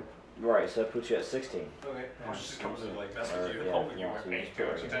me 2. right, so that puts you at 16. Okay. I was just coming to like mess Or, with you, yeah, hoping you yeah, weren't so paying you too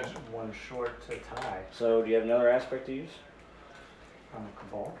much start. attention. One short to tie. So do you have another aspect to use? I'm a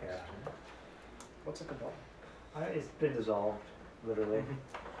cabal caster. What's a cabal? It's been dissolved, literally.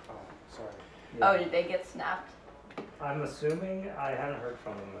 Oh, sorry. Oh, did they get snapped? I'm assuming I haven't heard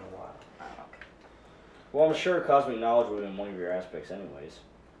from them in a while. Oh, okay. Well, I'm sure cosmic knowledge would have been one of your aspects anyways.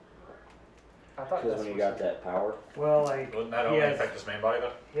 I thought Because that's when you got that power. Well, like, Wouldn't that he only has, affect his main body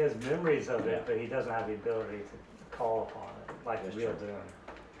though? he has memories of it, Yeah. but he doesn't have the ability to call upon it, like That's the real true. Doom.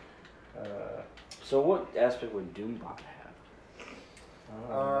 So what aspect would Doombot have? I don't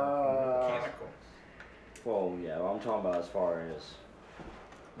know. Mechanical. Well, yeah, well, I'm talking about as far as This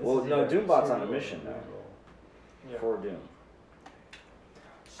well, is no, either Doombot's on a serial mission, or though. reroll. Yeah. for Doom.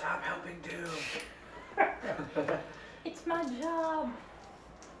 Stop helping Doom. It's my job.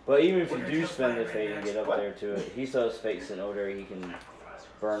 But even if you Well, do you're just spend the Spider-Man fate and next. get up What? there to it, he still has fate sitting over there. He can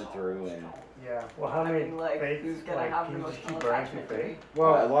burn through, and Yeah. Well, how I many mean, like, fates, who's gonna like, have can the you just emotional keep burning through attachment to fate? me?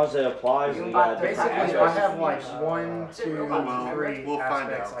 Well, as long as it applies, You and you got got the different basically, I aspects. have like Uh, 1, 2, robots, 3 we'll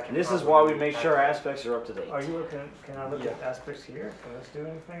find aspects. out. I can And this is probably why we do make sure activate. aspects are up to date. Are you looking? Can I look at aspects here? Can this do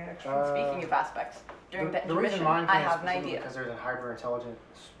anything extra? Speaking of aspects, during The reason intermission, mine I can't have an specifically idea. because there's a hyper intelligent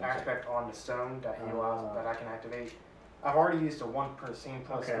aspect on the stone that he allows that I can activate. I've already used a 1 per scene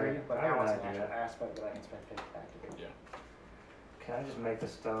plus Okay, 3, but I have now an it's an idea. actual aspect that I can spend fate to activate. Can I just make the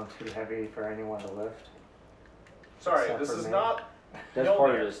stone too heavy for anyone to lift? Sorry, Except this for is me. not. That's Mjolnir.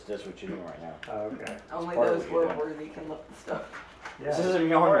 part of this. That's what you're doing right now. Oh, okay. Only part of those what you're who are doing. worthy can lift the stuff. Yeah. This isn't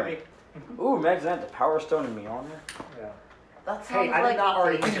Mjolnir. Ooh, imagine that, the Power Stone and Mjolnir. Yeah. That sounds Hey, I like did not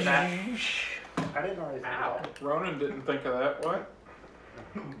already a think of that. I didn't already think Ow. of that. Ronan didn't think of that. What?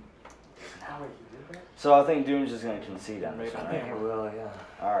 How wait, you did that? So I think Doom's just gonna concede on this Maybe. one, I think right? it will,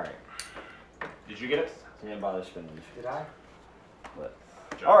 yeah. Alright. Did you get it? He didn't bother spending. Did I?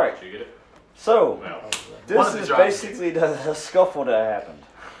 John, All right. Did you get it? So, Well, One this of the is jobs- basically the scuffle that happened.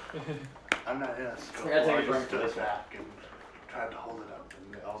 I'm not in a scuffle. Yeah, take I a break just for this stood one. back and tried to hold it up,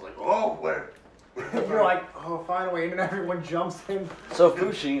 and I was like, "Oh, where?" You're like, oh, finally, and then everyone jumps in. So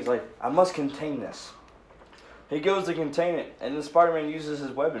Fushi is like, I must contain this. He goes to contain it, and then Spider-Man uses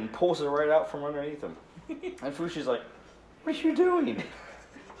his weapon, pulls it right out from underneath him. And Fushi's like, what are you doing?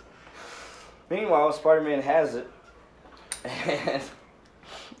 Meanwhile, Spider-Man has it,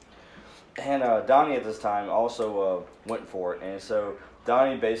 and Donnie at this time also went for it, and so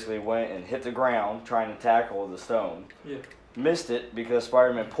Donnie basically went and hit the ground trying to tackle the stone. Yeah. Missed it because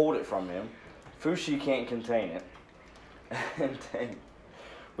Spider-Man pulled it from him. Fushi can't contain it. And then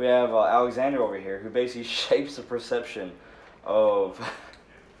we have Alexander over here who basically shapes the perception of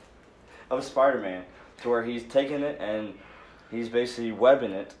Spider-Man to where he's taking it and he's basically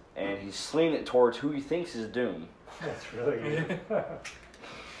webbing it and he's slinging it towards who he thinks is Doom. That's really good.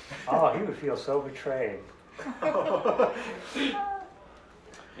 Oh, he would feel so betrayed.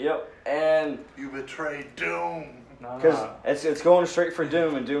 Yep, and You betrayed Doom. No, because no. it's going straight for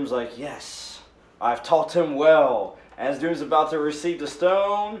Doom, and Doom's like, yes, I've taught him well. As Doom's about to receive the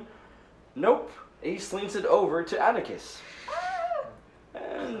stone, nope, he slings it over to Atticus.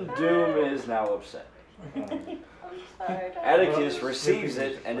 And Doom is now upset. I'm sorry. Atticus receives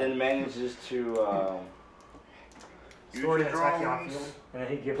it and then manages to Use Stored your in a tachyon drones. field. And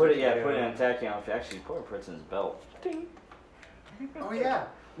he gives put it to put it him. in tachyon. Actually, puts it in his belt. Ding. Oh yeah,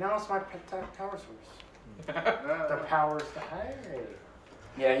 now it's my power source. The Uh, power's the hey.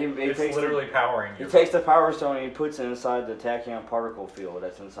 Yeah, he it's takes literally powering he you. takes the Power Stone and he puts it inside the tachyon particle field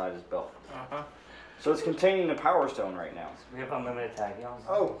that's inside his belt. Uh-huh. So it's containing the Power Stone right now. We have unlimited tachyons.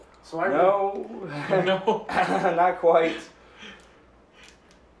 Oh, so I No, No. not quite.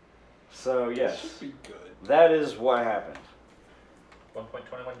 So yes, Should be good. that is what happened. 1.21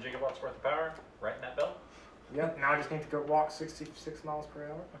 gigawatts worth of power, right in that belt. Yep. Now I just need to go walk 66 miles per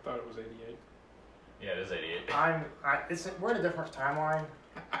hour. I thought it was 88. Yeah, it is 88. We're in a different timeline.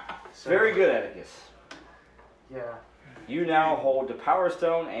 So, Very good, Atticus. Yeah. You now hold the Power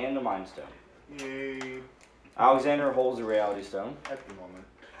Stone and the Mind Stone. Yay. Alexander holds the Reality Stone. At the moment.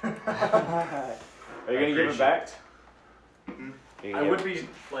 Are you gonna give it back? Hmm? You I gonna would give- be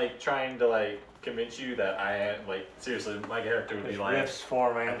like trying to like convince you that I am like seriously. My character would be There's like, rifts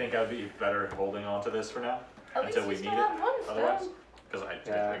forming. I think I'd be better holding on to this for now At least until we you need still it. have one Otherwise, stone. because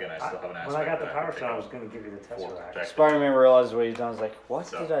Yeah. again I still have an aspect. When I got the that power can stone, I was pick going to give you the up for Tesseract. objective. Spider-Man realizes what he's done. He's like, what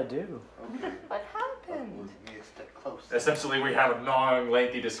So- did I do? Okay. What happened? Need to step close. Essentially, we have a long,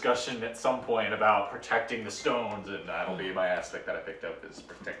 lengthy discussion at some point about protecting the stones, and that'll be my aspect that I picked up as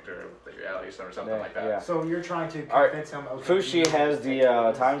protector of the reality stone or something like that. Yeah. So you're trying to All right. convince him. Okay, Fushi you has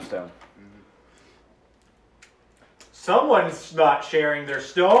the Time Stone. Someone's not sharing their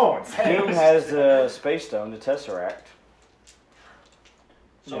stones. Doom has the Space Stone, the Tesseract.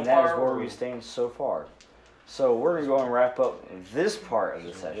 So and that is far, where we stand so far. So we're going to go and wrap up this part of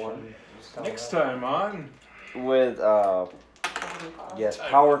the session One stone Next left. time on. with, yes,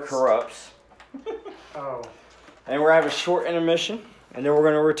 Power Corrupts. Oh. And we're going to have a short intermission, and then we're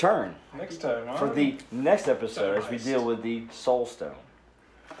going to return Next time on. for the next episode as we deal with the Soul Stone.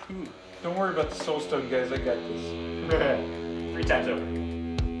 Don't worry about the Soul Stone, guys. I got this. 3 times over.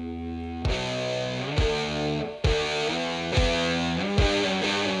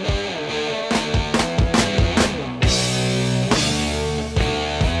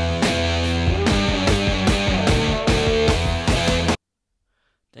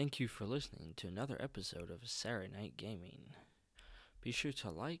 Thank you for listening to another episode of Saturday Night Gaming. Be sure to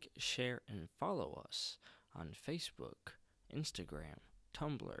like, share, and follow us on Facebook, Instagram,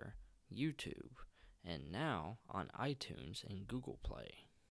 Tumblr, YouTube, and now on iTunes and Google Play.